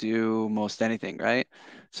to do most anything, right?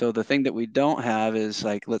 So the thing that we don't have is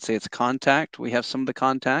like, let's say it's contact. We have some of the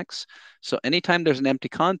contacts. So anytime there's an empty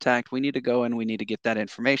contact, we need to go and we need to get that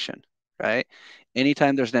information, right?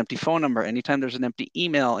 Anytime there's an empty phone number, anytime there's an empty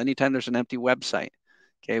email, anytime there's an empty website,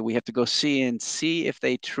 okay, we have to go see if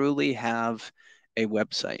they truly have a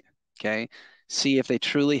website, okay? See if they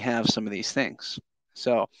truly have some of these things.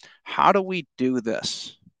 So how do we do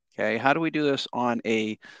this? Okay, how do we do this on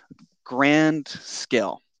a grand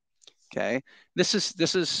scale? Okay, this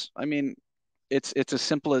is I mean, it's as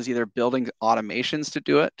simple as either building automations to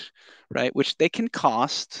do it, right? Which they can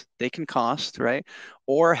cost, right?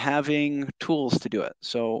 Or having tools to do it.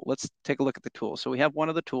 So let's take a look at the tools. So we have one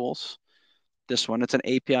of the tools, this one, it's an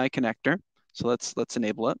API connector. So let's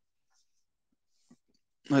enable it.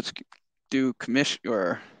 Let's do commission,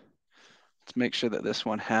 or let's make sure that this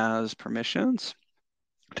one has permissions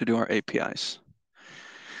to do our APIs.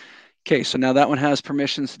 Okay, so now that one has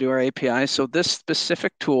permissions to do our APIs. So this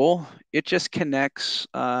specific tool, it just connects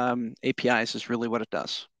APIs is really what it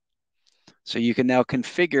does. So you can now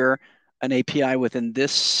configure an API within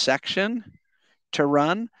this section to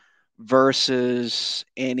run versus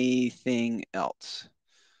anything else.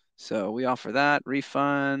 So we offer that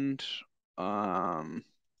refund.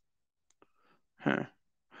 Huh.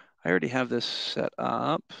 I already have this set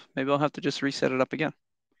up. Maybe I'll have to just reset it up again.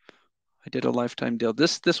 I did a lifetime deal.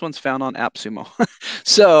 This one's found on AppSumo,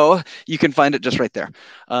 so you can find it just right there.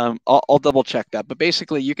 I'll double check that, but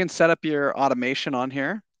basically you can set up your automation on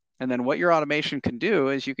here, and then what your automation can do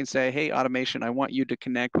is you can say, "Hey, automation, I want you to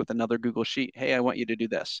connect with another Google Sheet. Hey, I want you to do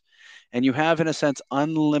this," and you have, in a sense,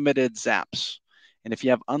 unlimited zaps. And if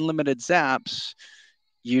you have unlimited zaps,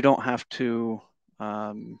 you don't have to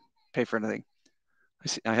pay for anything.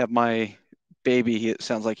 I have my baby. It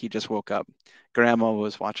sounds like he just woke up. Grandma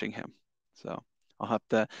was watching him. So I'll have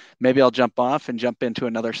to, maybe I'll jump off and jump into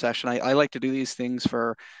another session. I like to do these things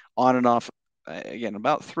for on and off, again,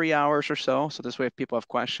 about 3 hours or so. So this way, if people have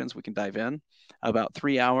questions, we can dive in about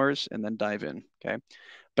 3 hours and then dive in. Okay.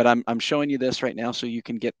 But I'm showing you this right now so you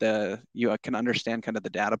can get you can understand kind of the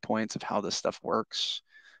data points of how this stuff works.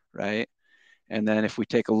 Right. And then if we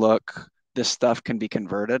take a look, this stuff can be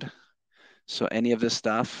converted. So any of this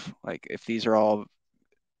stuff, like if these are all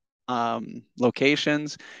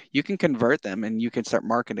locations, you can convert them and you can start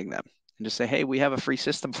marketing them and just say, hey, we have a free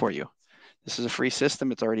system for you. This is a free system.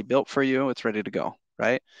 It's already built for you. It's ready to go,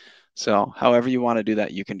 right? So however you want to do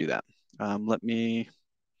that, you can do that.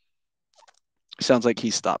 Sounds like he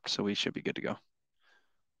stopped, so we should be good to go.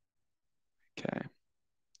 Okay.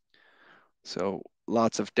 So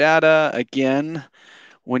lots of data. Again,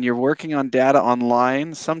 when you're working on data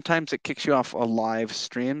online, sometimes it kicks you off a live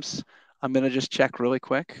streams. I'm going to just check really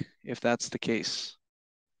quick if that's the case.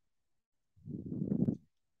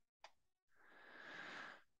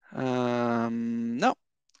 No,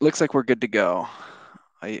 looks like we're good to go.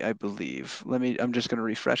 I believe. I'm just going to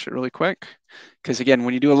refresh it really quick. Because again,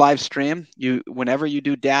 when you do a live stream, whenever you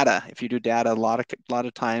do data, if you do data, a lot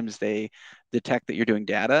of times they detect that you're doing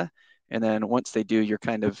data. And then once they do, you're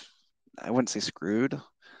kind of, I wouldn't say screwed,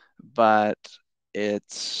 but it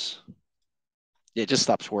just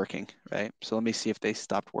stops working, right? So let me see if they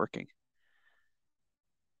stopped working.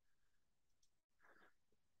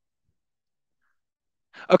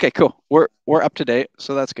 Okay, cool. We're up to date,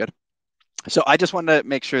 so that's good. So I just wanted to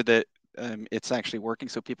make sure that it's actually working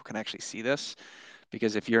so people can actually see this,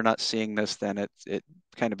 because if you're not seeing this, then it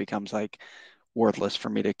kind of becomes like worthless for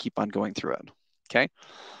me to keep on going through it. Okay.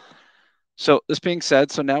 So this being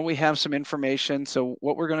said, so now we have some information. So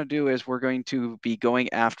what we're going to do is we're going to be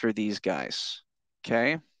going after these guys.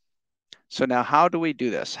 Okay. So now how do we do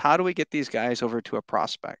this? How do we get these guys over to a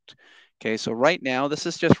prospect? Okay. So right now, this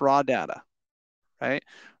is just raw data, right?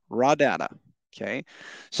 Raw data. Okay.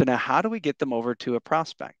 So now how do we get them over to a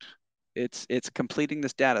prospect? It's completing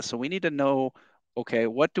this data. So we need to know, okay,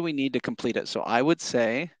 what do we need to complete it? So I would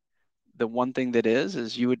say the one thing that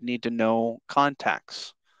is you would need to know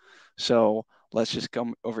contacts. So let's just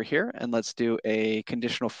come over here and let's do a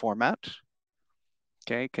conditional format.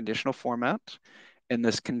 Okay, conditional format. In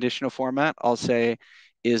this conditional format, I'll say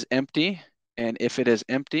is empty. And if it is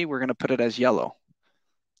empty, we're going to put it as yellow.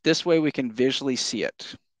 This way we can visually see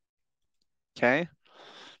it. Okay.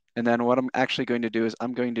 And then what I'm actually going to do is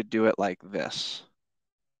I'm going to do it like this.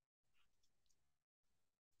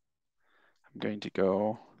 I'm going to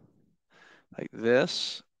go like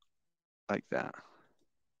this, like that.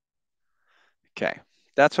 Okay,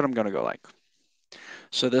 that's what I'm going to go like.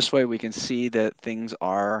 So this way we can see that things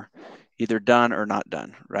are either done or not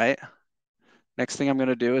done, right? Next thing I'm going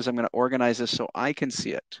to do is I'm going to organize this so I can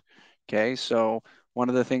see it. Okay, so one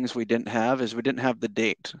of the things we didn't have is we didn't have the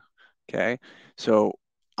date. Okay, so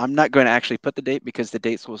I'm not going to actually put the date because the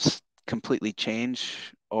dates will completely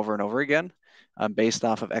change over and over again based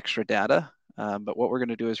off of extra data. But what we're going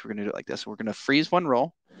to do is we're going to do it like this. We're going to freeze one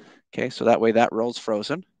row. Okay, so that way that row is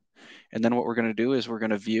frozen. And then what we're going to do is we're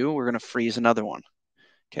going to freeze another one.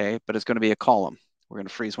 Okay, but it's going to be a column. We're going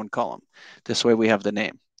to freeze one column. This way we have the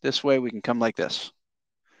name. This way we can come like this,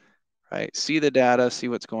 right? See the data, see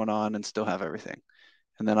what's going on, and still have everything.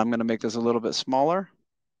 And then I'm going to make this a little bit smaller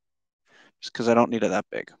just because I don't need it that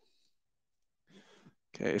big.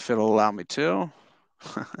 Okay, if it'll allow me to.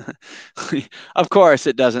 Of course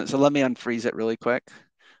it doesn't. So let me unfreeze it really quick.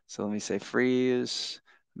 So let me say freeze.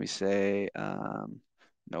 Let me say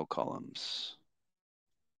no columns.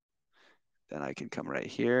 Then I can come right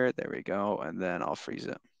here. There we go. And then I'll freeze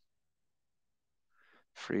it.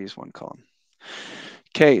 Freeze one column.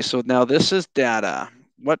 Okay, so now this is data.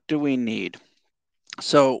 What do we need?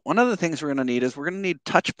 So one of the things we're going to need is we're going to need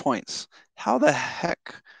touch points. How the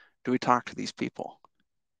heck do we talk to these people,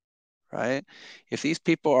 right? If these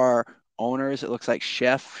people are owners, it looks like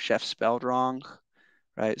chef spelled wrong,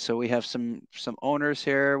 right? So we have some owners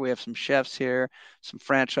here, we have some chefs here, some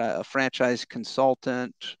a franchise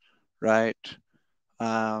consultant, right?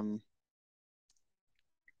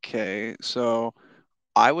 Okay, so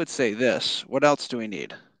I would say this. What else do we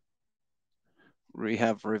need? We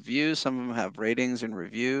have reviews. Some of them have ratings and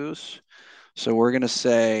reviews. So we're going to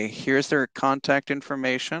say, here's their contact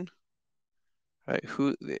information, right?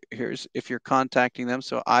 Here's if you're contacting them.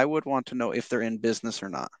 So I would want to know if they're in business or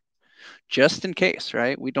not, just in case,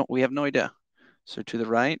 right? We have no idea. So to the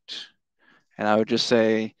right, and I would just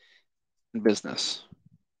say business.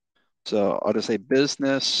 So I'll just say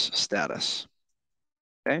business status.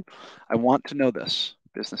 Okay. I want to know this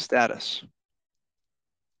business status.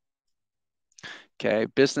 Okay.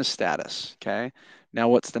 Business status. Okay. Now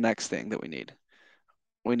what's the next thing that we need?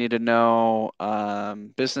 We need to know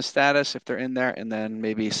business status if they're in there, and then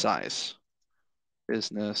maybe size.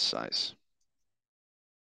 Business size.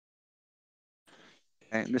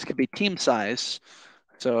 Okay. And this could be team size.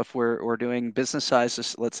 So if we're doing business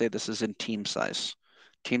sizes, let's say this is in team size.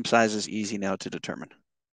 Team size is easy now to determine.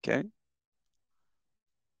 Okay.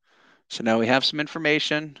 So now we have some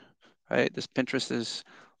information, right? This Pinterest is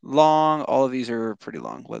long. All of these are pretty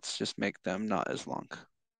long. Let's just make them not as long.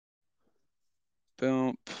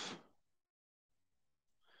 Boom.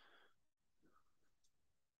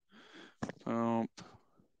 Boom.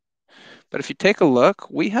 But if you take a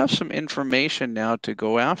look, we have some information now to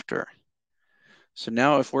go after. So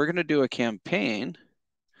now if we're going to do a campaign,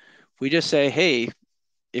 we just say, hey,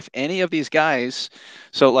 if any of these guys,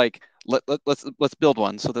 so like let's build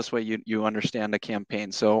one so this way you understand a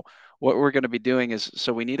campaign. So what we're going to be doing is,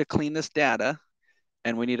 so we need to clean this data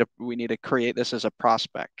and we need to create this as a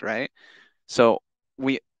prospect, right? So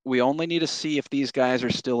we only need to see if these guys are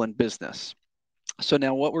still in business. So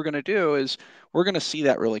now what we're going to do is we're going to see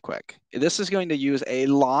that really quick. This is going to use a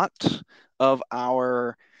lot of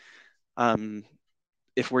our,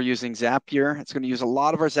 if we're using Zapier, it's going to use a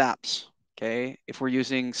lot of our Zaps. Okay. If we're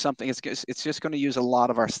using something, it's just going to use a lot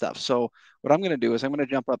of our stuff. So what I'm going to do is I'm going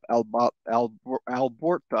to jump up Alberta,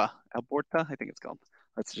 I think it's called.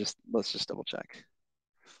 Let's just double check.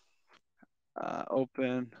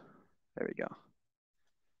 Open. There we go.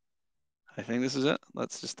 I think this is it.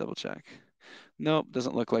 Let's just double check. Nope,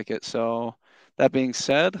 doesn't look like it. So that being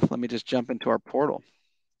said, let me just jump into our portal.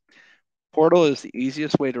 Portal is the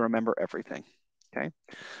easiest way to remember everything. Okay.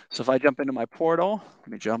 So if I jump into my portal, let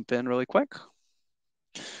me jump in really quick.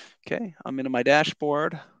 Okay. I'm into my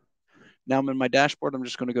dashboard. Now I'm in my dashboard. I'm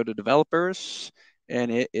just going to go to developers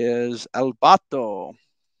and it is Albato.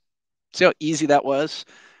 See how easy that was?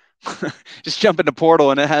 Just jump into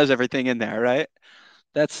portal and it has everything in there, right?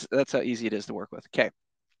 That's how easy it is to work with. Okay.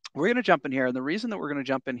 We're going to jump in here. And the reason that we're going to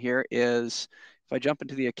jump in here is if I jump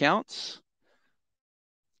into the accounts,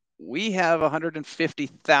 we have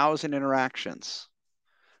 150,000 interactions.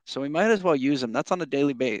 So we might as well use them. That's on a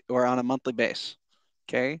daily base or on a monthly base.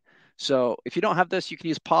 Okay. So if you don't have this, you can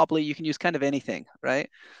use Pobly, you can use kind of anything, right?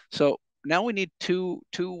 So now we need two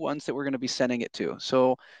ones that we're going to be sending it to.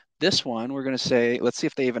 So this one, we're going to say, let's see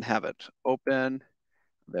if they even have it. Open.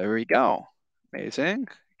 There we go. Amazing.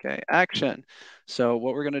 Okay, action. So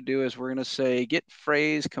what we're going to do is we're going to say get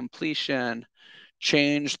phrase completion,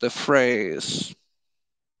 change the phrase.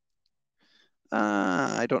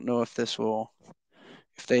 I don't know if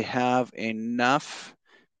if they have enough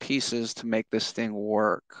pieces to make this thing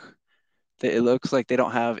work. It looks like they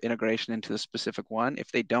don't have integration into a specific one.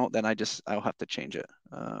 If they don't, then I'll have to change it.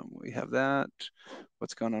 We have that.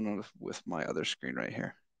 What's going on with my other screen right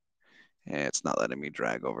here? It's not letting me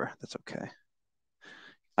drag over. That's okay.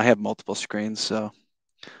 I have multiple screens, so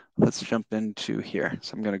let's jump into here.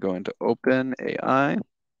 So I'm going to go into Open AI.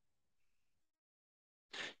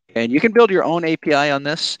 And you can build your own API on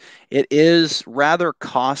this. It is rather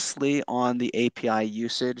costly on the API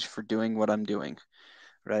usage for doing what I'm doing,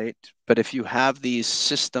 right? But if you have these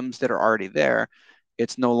systems that are already there,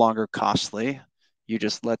 it's no longer costly. You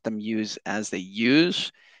just let them use as they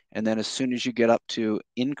use. And then as soon as you get up to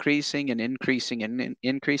increasing and increasing and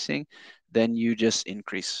increasing, then you just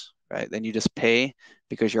increase, right? Then you just pay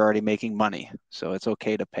because you're already making money. So it's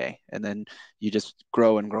okay to pay. And then you just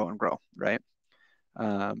grow and grow and grow, right?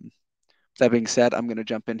 That being said, I'm going to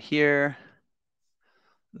jump in here.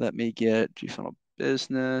 Let me get gfunnel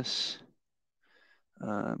business,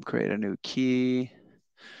 create a new key.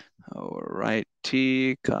 All right,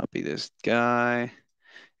 T, copy this guy.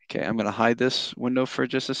 Okay, I'm going to hide this window for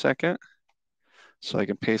just a second so I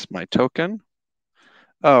can paste my token.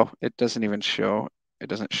 Oh, it doesn't even show. It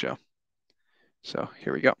doesn't show. So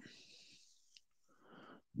here we go.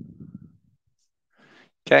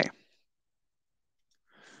 Okay.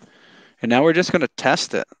 And now we're just going to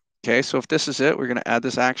test it. Okay, so if this is it, we're going to add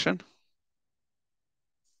this action.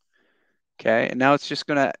 Okay, and now it's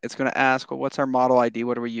going to ask, well, what's our model ID?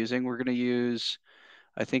 What are we using? We're going to use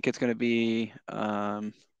I think it's going to be a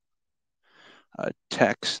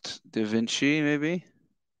text Da Vinci, maybe.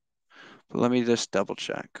 But let me just double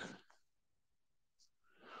check.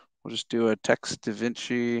 We'll just do a text Da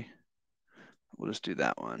Vinci. We'll just do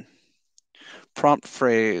that one. Prompt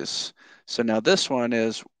phrase. So now this one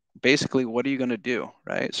is basically, what are you going to do,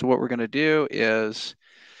 right? So what we're going to do is,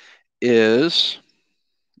 oops.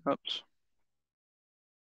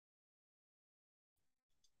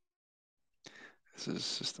 This is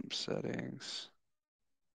system settings.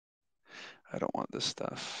 I don't want this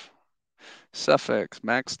stuff. Suffix,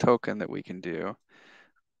 max token that we can do.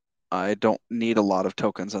 I don't need a lot of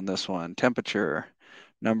tokens on this one. Temperature,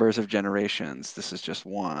 numbers of generations. This is just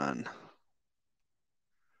one.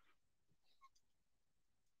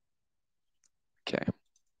 Okay.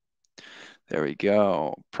 There we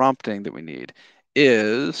go. Prompting that we need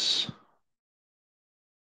is,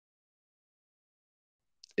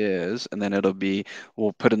 and then it'll be,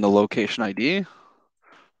 we'll put in the location ID,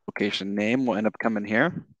 location name will end up coming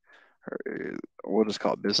here. We'll just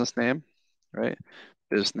call it business name, right?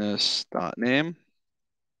 Business.name.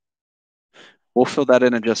 We'll fill that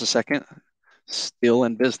in just a second. Still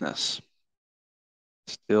in business.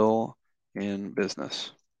 Still in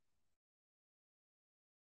business.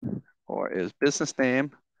 Or is business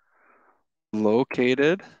name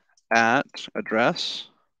located at address,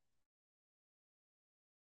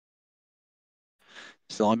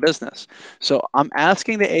 still in business. So I'm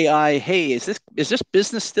asking the AI, hey, is this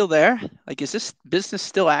business still there? Like, is this business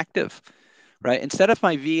still active? Right? Instead of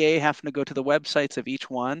my VA having to go to the websites of each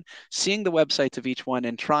one, seeing the websites of each one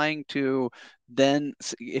and trying to then,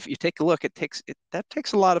 if you take a look, that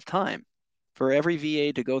takes a lot of time for every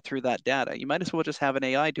VA to go through that data. You might as well just have an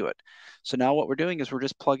AI do it. So now what we're doing is we're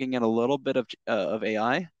just plugging in a little bit of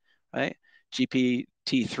AI, right?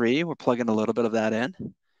 GPT-3, we're plugging a little bit of that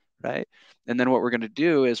in, right? And then what we're going to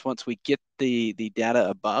do is once we get the data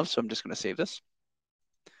above, so I'm just going to save this.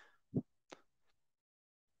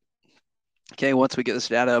 Okay, once we get this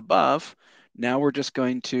data above, now we're just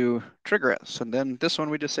going to trigger it. So then this one,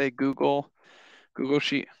 we just say Google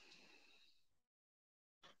Sheet.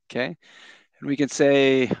 Okay, and we can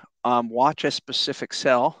say watch a specific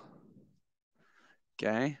cell.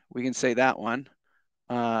 Okay, we can say that one.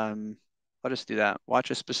 I'll just do that.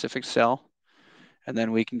 Watch a specific cell, and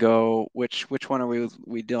then we can go which one are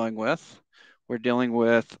we dealing with? We're dealing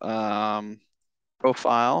with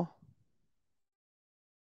profile.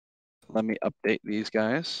 Let me update these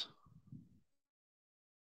guys.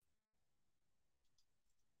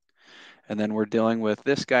 And then we're dealing with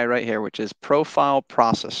this guy right here, which is profile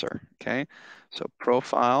processor. Okay, so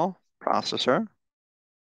profile processor.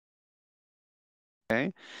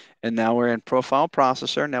 Okay, and now we're in profile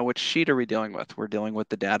processor. Now, which sheet are we dealing with? We're dealing with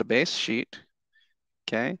the database sheet.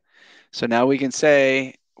 Okay, so now we can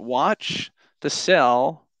say, watch the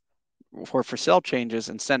cell for cell changes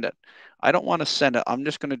and send it. I don't want to send it. I'm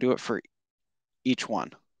just going to do it for each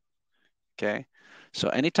one. Okay, so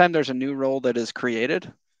anytime there's a new role that is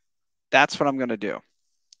created, that's what I'm going to do.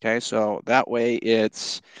 Okay, so that way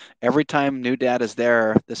it's every time new data is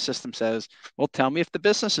there, the system says, well, tell me if the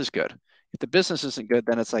business is good. If the business isn't good,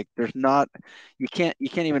 then it's like there's not, you can't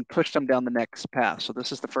even push them down the next path. So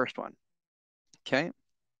this is the first one. Okay,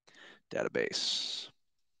 database.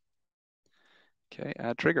 Okay,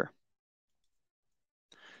 add trigger.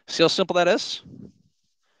 See how simple that is?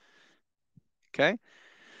 Okay,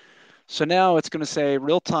 so now it's going to say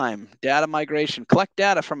real time data migration, collect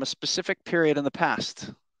data from a specific period in the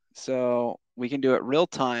past. So we can do it real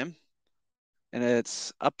time, and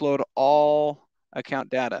it's upload all account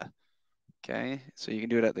data. Okay, so you can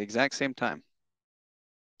do it at the exact same time.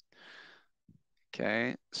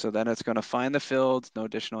 Okay, so then it's going to find the fields, no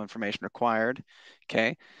additional information required.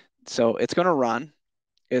 Okay, so it's going to run.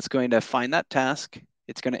 It's going to find that task.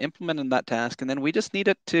 It's going to implement in that task, and then we just need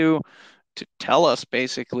it to tell us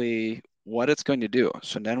basically what it's going to do.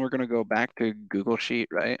 So then we're going to go back to Google Sheet,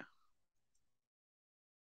 right?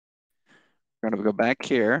 We're going to go back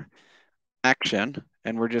here, action,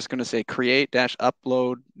 and we're just going to say create dash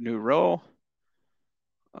upload new row,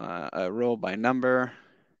 a row by number.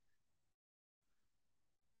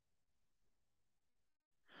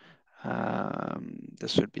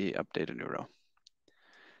 This would be update a new row.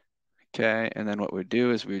 Okay, and then what we'd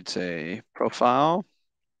do is we'd say profile.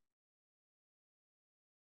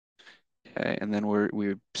 Okay, and then we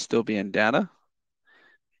would still be in data.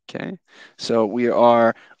 Okay, so we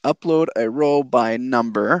are upload a row by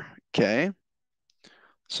number. Okay,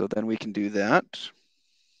 so then we can do that.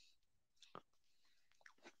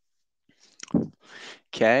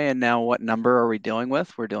 Okay, and now what number are we dealing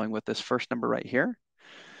with? We're dealing with this first number right here.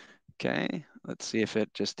 Okay, Let's see if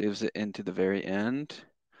it just gives it into the very end.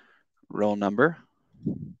 Roll number.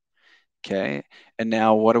 Okay. And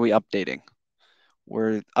now what are we updating?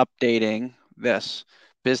 We're updating this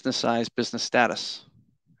business size, business status,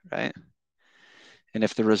 right? And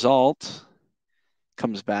if the result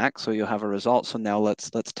comes back, so you'll have a result. So now let's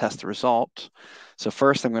test the result. So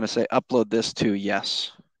first I'm going to say upload this to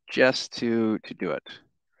yes, just to do it,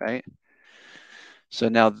 right? So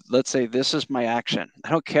now let's say this is my action.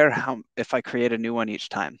 I don't care how if I create a new one each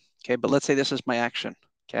time, okay? But let's say this is my action,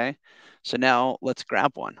 okay? So now let's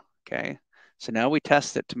grab one, okay? So now we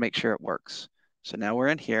test it to make sure it works. So now we're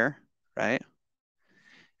in here, right?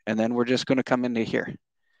 And then we're just going to come into here.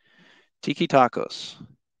 Tiki tacos,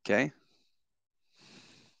 okay?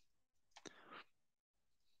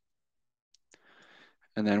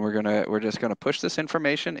 And then we're just gonna push this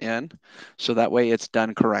information in so that way it's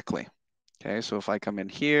done correctly. Okay, so if I come in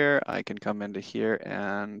here, I can come into here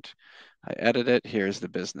and I edit it. Here's the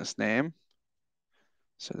business name.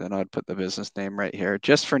 So then I'd put the business name right here.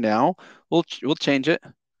 Just for now, we'll change it,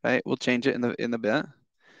 right? We'll change it in the bit.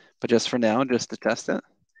 But just for now, just to test it,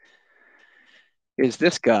 is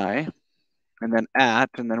this guy, and then at,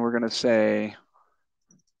 and then we're gonna say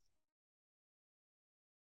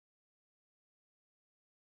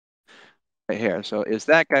right here. So is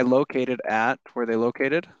that guy located at where they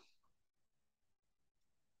located?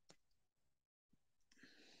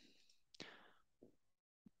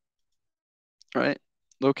 Right?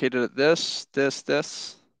 Located at this,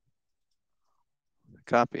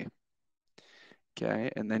 copy.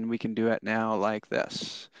 Okay, and then we can do it now like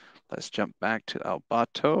this. Let's jump back to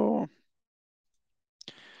Albato.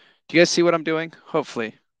 Do you guys see what I'm doing?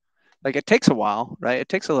 Hopefully. Like it takes a while, right? It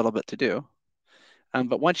takes a little bit to do.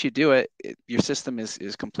 But once you do it, your system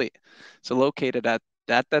is complete. So located at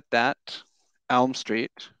that Elm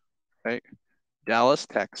Street, right? Dallas,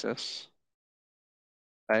 Texas,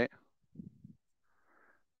 right?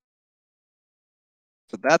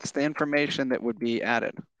 So that's the information that would be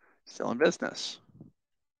added. Still in business.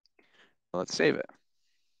 Let's save it.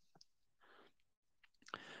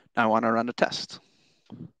 Now I want to run a test.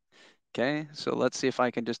 Okay, so let's see if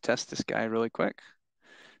I can just test this guy really quick.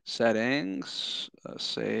 Settings,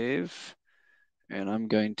 save, and I'm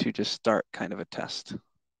going to just start kind of a test.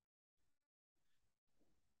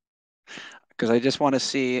 Because I just want to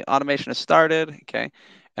see automation has started, okay?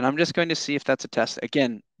 And I'm just going to see if that's a test.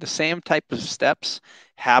 Again, the same type of steps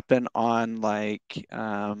happen on like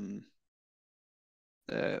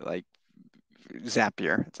Zapier.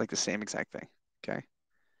 It's like the same exact thing, okay?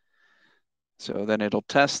 So then it'll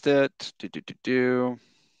test it, do.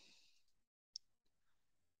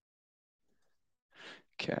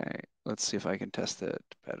 Okay, let's see if I can test it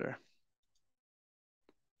better.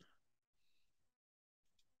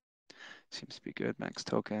 Seems to be good, max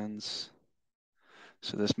tokens.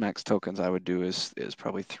 So this max tokens I would do is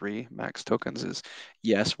probably 3. Max tokens is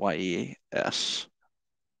yes, YES.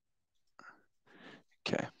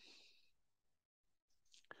 Okay.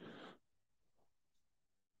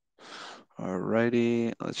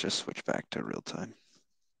 Alrighty, let's just switch back to real time.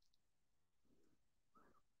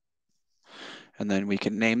 And then we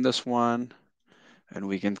can name this one, and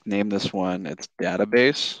we can name this one, it's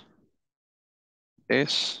database.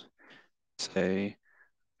 Base, say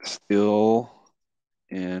still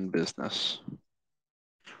in business.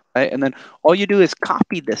 Right? And then all you do is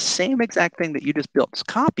copy the same exact thing that you just built. Just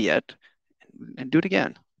copy it and do it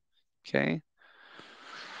again. Okay.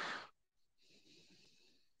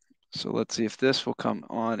 So let's see if this will come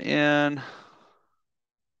on in.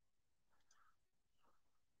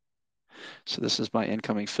 So this is my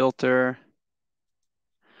incoming filter.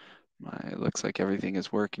 It looks like everything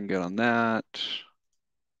is working good on that.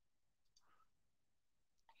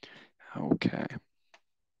 Okay.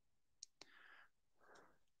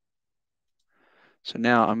 So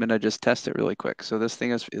now I'm going to just test it really quick. So this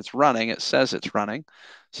thing it's running. It says it's running.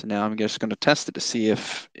 So now I'm just going to test it to see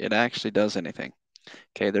if it actually does anything.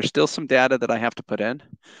 Okay, there's still some data that I have to put in.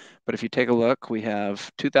 But if you take a look, we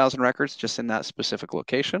have 2,000 records just in that specific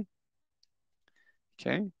location.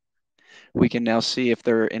 Okay. We can now see if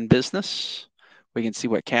they're in business. We can see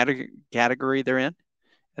what category they're in.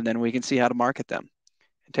 And then we can see how to market them.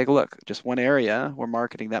 And take a look. Just one area, we're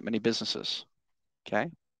marketing that many businesses.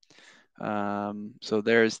 Okay. So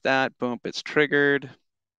there's that. Boom, it's triggered.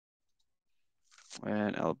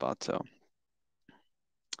 And Albato.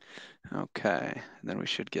 Okay, and then we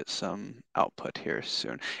should get some output here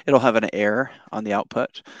soon. It'll have an error on the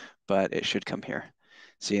output, but it should come here.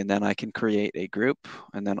 See, and then I can create a group,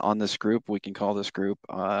 and then on this group, we can call this group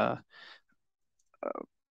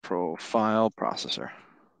profile processor.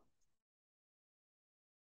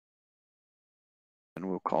 and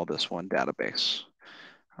we'll call this one database.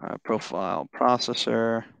 Profile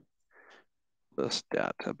processor, this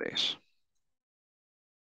database.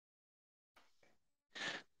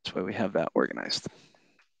 That's why we have that organized.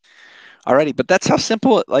 Alrighty, but that's how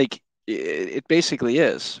simple it basically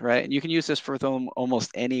is, right? And you can use this for almost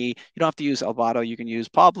any, you don't have to use Alvato, you can use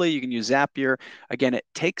Pobly, you can use Zapier. Again, it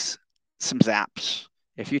takes some zaps.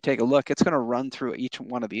 If you take a look, it's going to run through each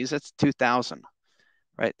one of these. It's 2,000,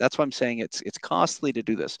 right? That's why I'm saying it's costly to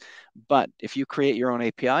do this. But if you create your own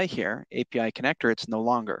API here, API connector, it's no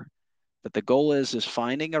longer. But the goal is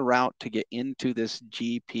finding a route to get into this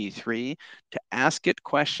GP3 to ask it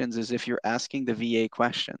questions as if you're asking the VA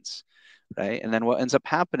questions, right? And then what ends up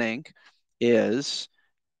happening is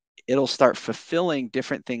it'll start fulfilling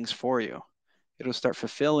different things for you. It'll start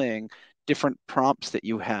fulfilling different prompts that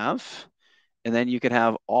you have. And then you can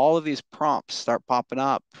have all of these prompts start popping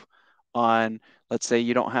up on, let's say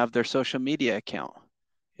you don't have their social media account.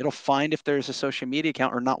 It'll find if there's a social media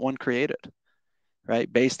account or not one created,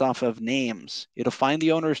 right? Based off of names. It'll find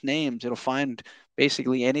the owner's names. It'll find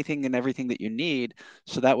basically anything and everything that you need.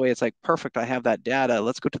 So that way it's like, perfect, I have that data.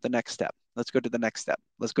 Let's go to the next step. Let's go to the next step.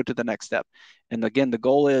 Let's go to the next step. And again, the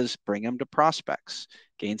goal is bring them to prospects,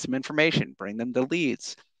 gain some information, bring them to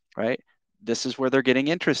leads, right? This is where they're getting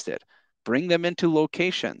interested. Bring them into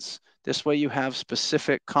locations. This way you have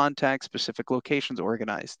specific contacts, specific locations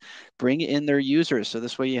organized. Bring in their users. So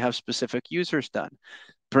this way you have specific users done.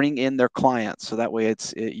 Bring in their clients. So that way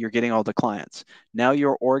you're getting all the clients. Now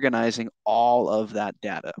you're organizing all of that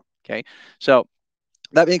data. Okay. So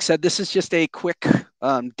that being said, this is just a quick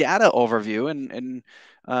data overview, and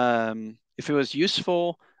if it was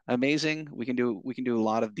useful, amazing. We can do a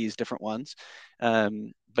lot of these different ones,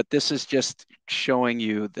 but this is just showing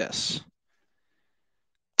you this.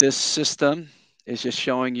 This system is just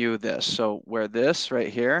showing you this. So where this right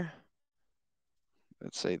here,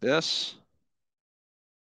 let's say this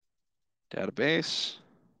database,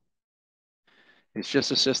 it's just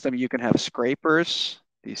a system. You can have scrapers,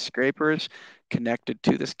 these scrapers connected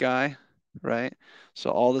to this guy, right? So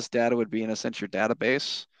all this data would be in a sense your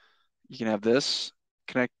database. You can have this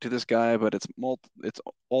connect to this guy, but its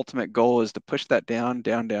ultimate goal is to push that down,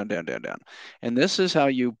 down, down, down, down, down. And this is how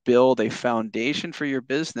you build a foundation for your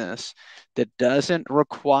business that doesn't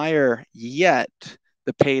require yet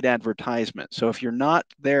the paid advertisement. So if you're not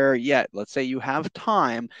there yet, let's say you have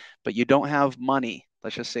time, but you don't have money,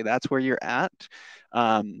 let's just say that's where you're at.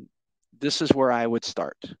 This is where I would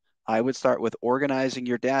start. I would start with organizing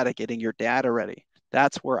your data, getting your data ready.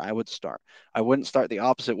 That's where I would start. I wouldn't start the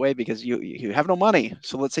opposite way because you have no money.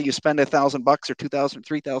 So let's say you spend $1,000 or 2,000,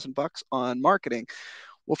 $3,000 on marketing.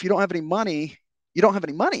 Well, if you don't have any money, you don't have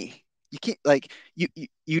any money. You can't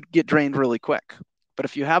you'd get drained really quick. But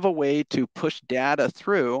if you have a way to push data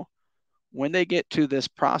through, when they get to this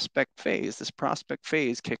prospect phase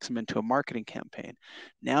kicks them into a marketing campaign.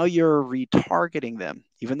 Now you're retargeting them.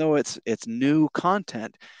 Even though it's new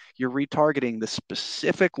content, you're retargeting the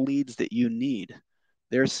specific leads that you need.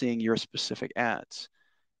 They're seeing your specific ads.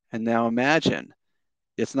 And now imagine,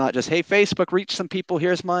 it's not just, hey, Facebook, reach some people.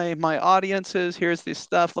 Here's my audiences. Here's this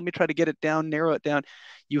stuff. Let me try to get it down, narrow it down.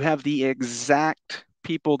 You have the exact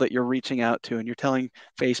people that you're reaching out to, and you're telling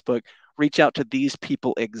Facebook, reach out to these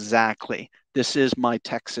people exactly. This is my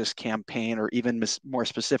Texas campaign, or even more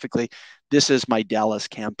specifically, this is my Dallas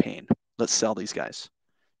campaign. Let's sell these guys.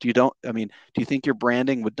 Do you think your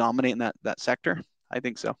branding would dominate in that sector? I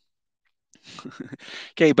think so.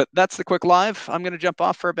 Okay, but that's the quick live. I'm going to jump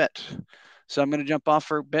off for a bit. So I'm going to jump off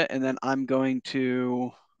for a bit, and then I'm going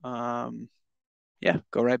to, go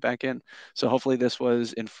right back in. So hopefully this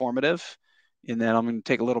was informative. And then I'm going to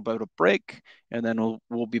take a little bit of a break, and then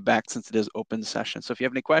we'll be back since it is open session. So if you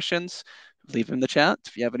have any questions, leave them in the chat.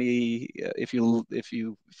 If you have any, if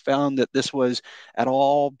you found that this was at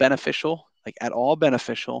all beneficial, like,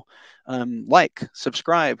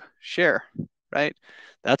 subscribe, share, right?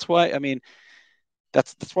 That's why,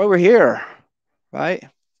 that's why we're here, right?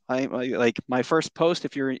 I like my first post.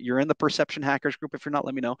 If you're in the Perception Hackers group, if you're not,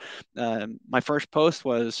 let me know. My first post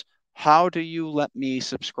was, how do you let me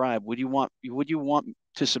subscribe? Would you want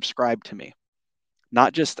to subscribe to me?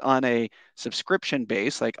 Not just on a subscription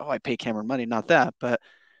base, like, oh, I pay Cameron money, not that, but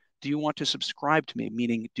do you want to subscribe to me?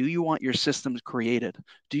 Meaning, do you want your systems created?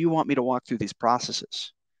 Do you want me to walk through these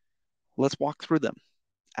processes? Let's walk through them.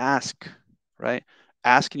 Ask, right?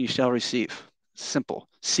 Ask and you shall receive. Simple.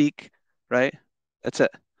 Seek, right? That's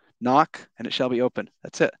it. Knock and it shall be open.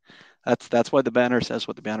 That's it. That's why the banner says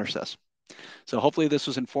what the banner says. So hopefully this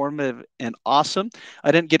was informative and awesome.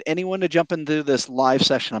 I didn't get anyone to jump into this live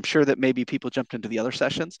session. I'm sure that maybe people jumped into the other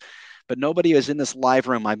sessions, but nobody is in this live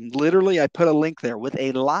room. I put a link there with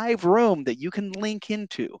a live room that you can link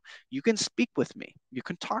into. You can speak with me. You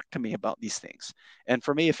can talk to me about these things. And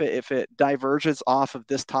for me, if it diverges off of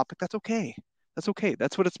this topic, that's okay. That's okay.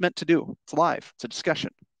 That's what it's meant to do. It's live. It's a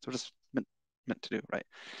discussion. That's what it's meant to do, right?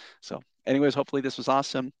 So anyways, hopefully this was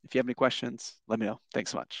awesome. If you have any questions, let me know.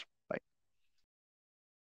 Thanks so much.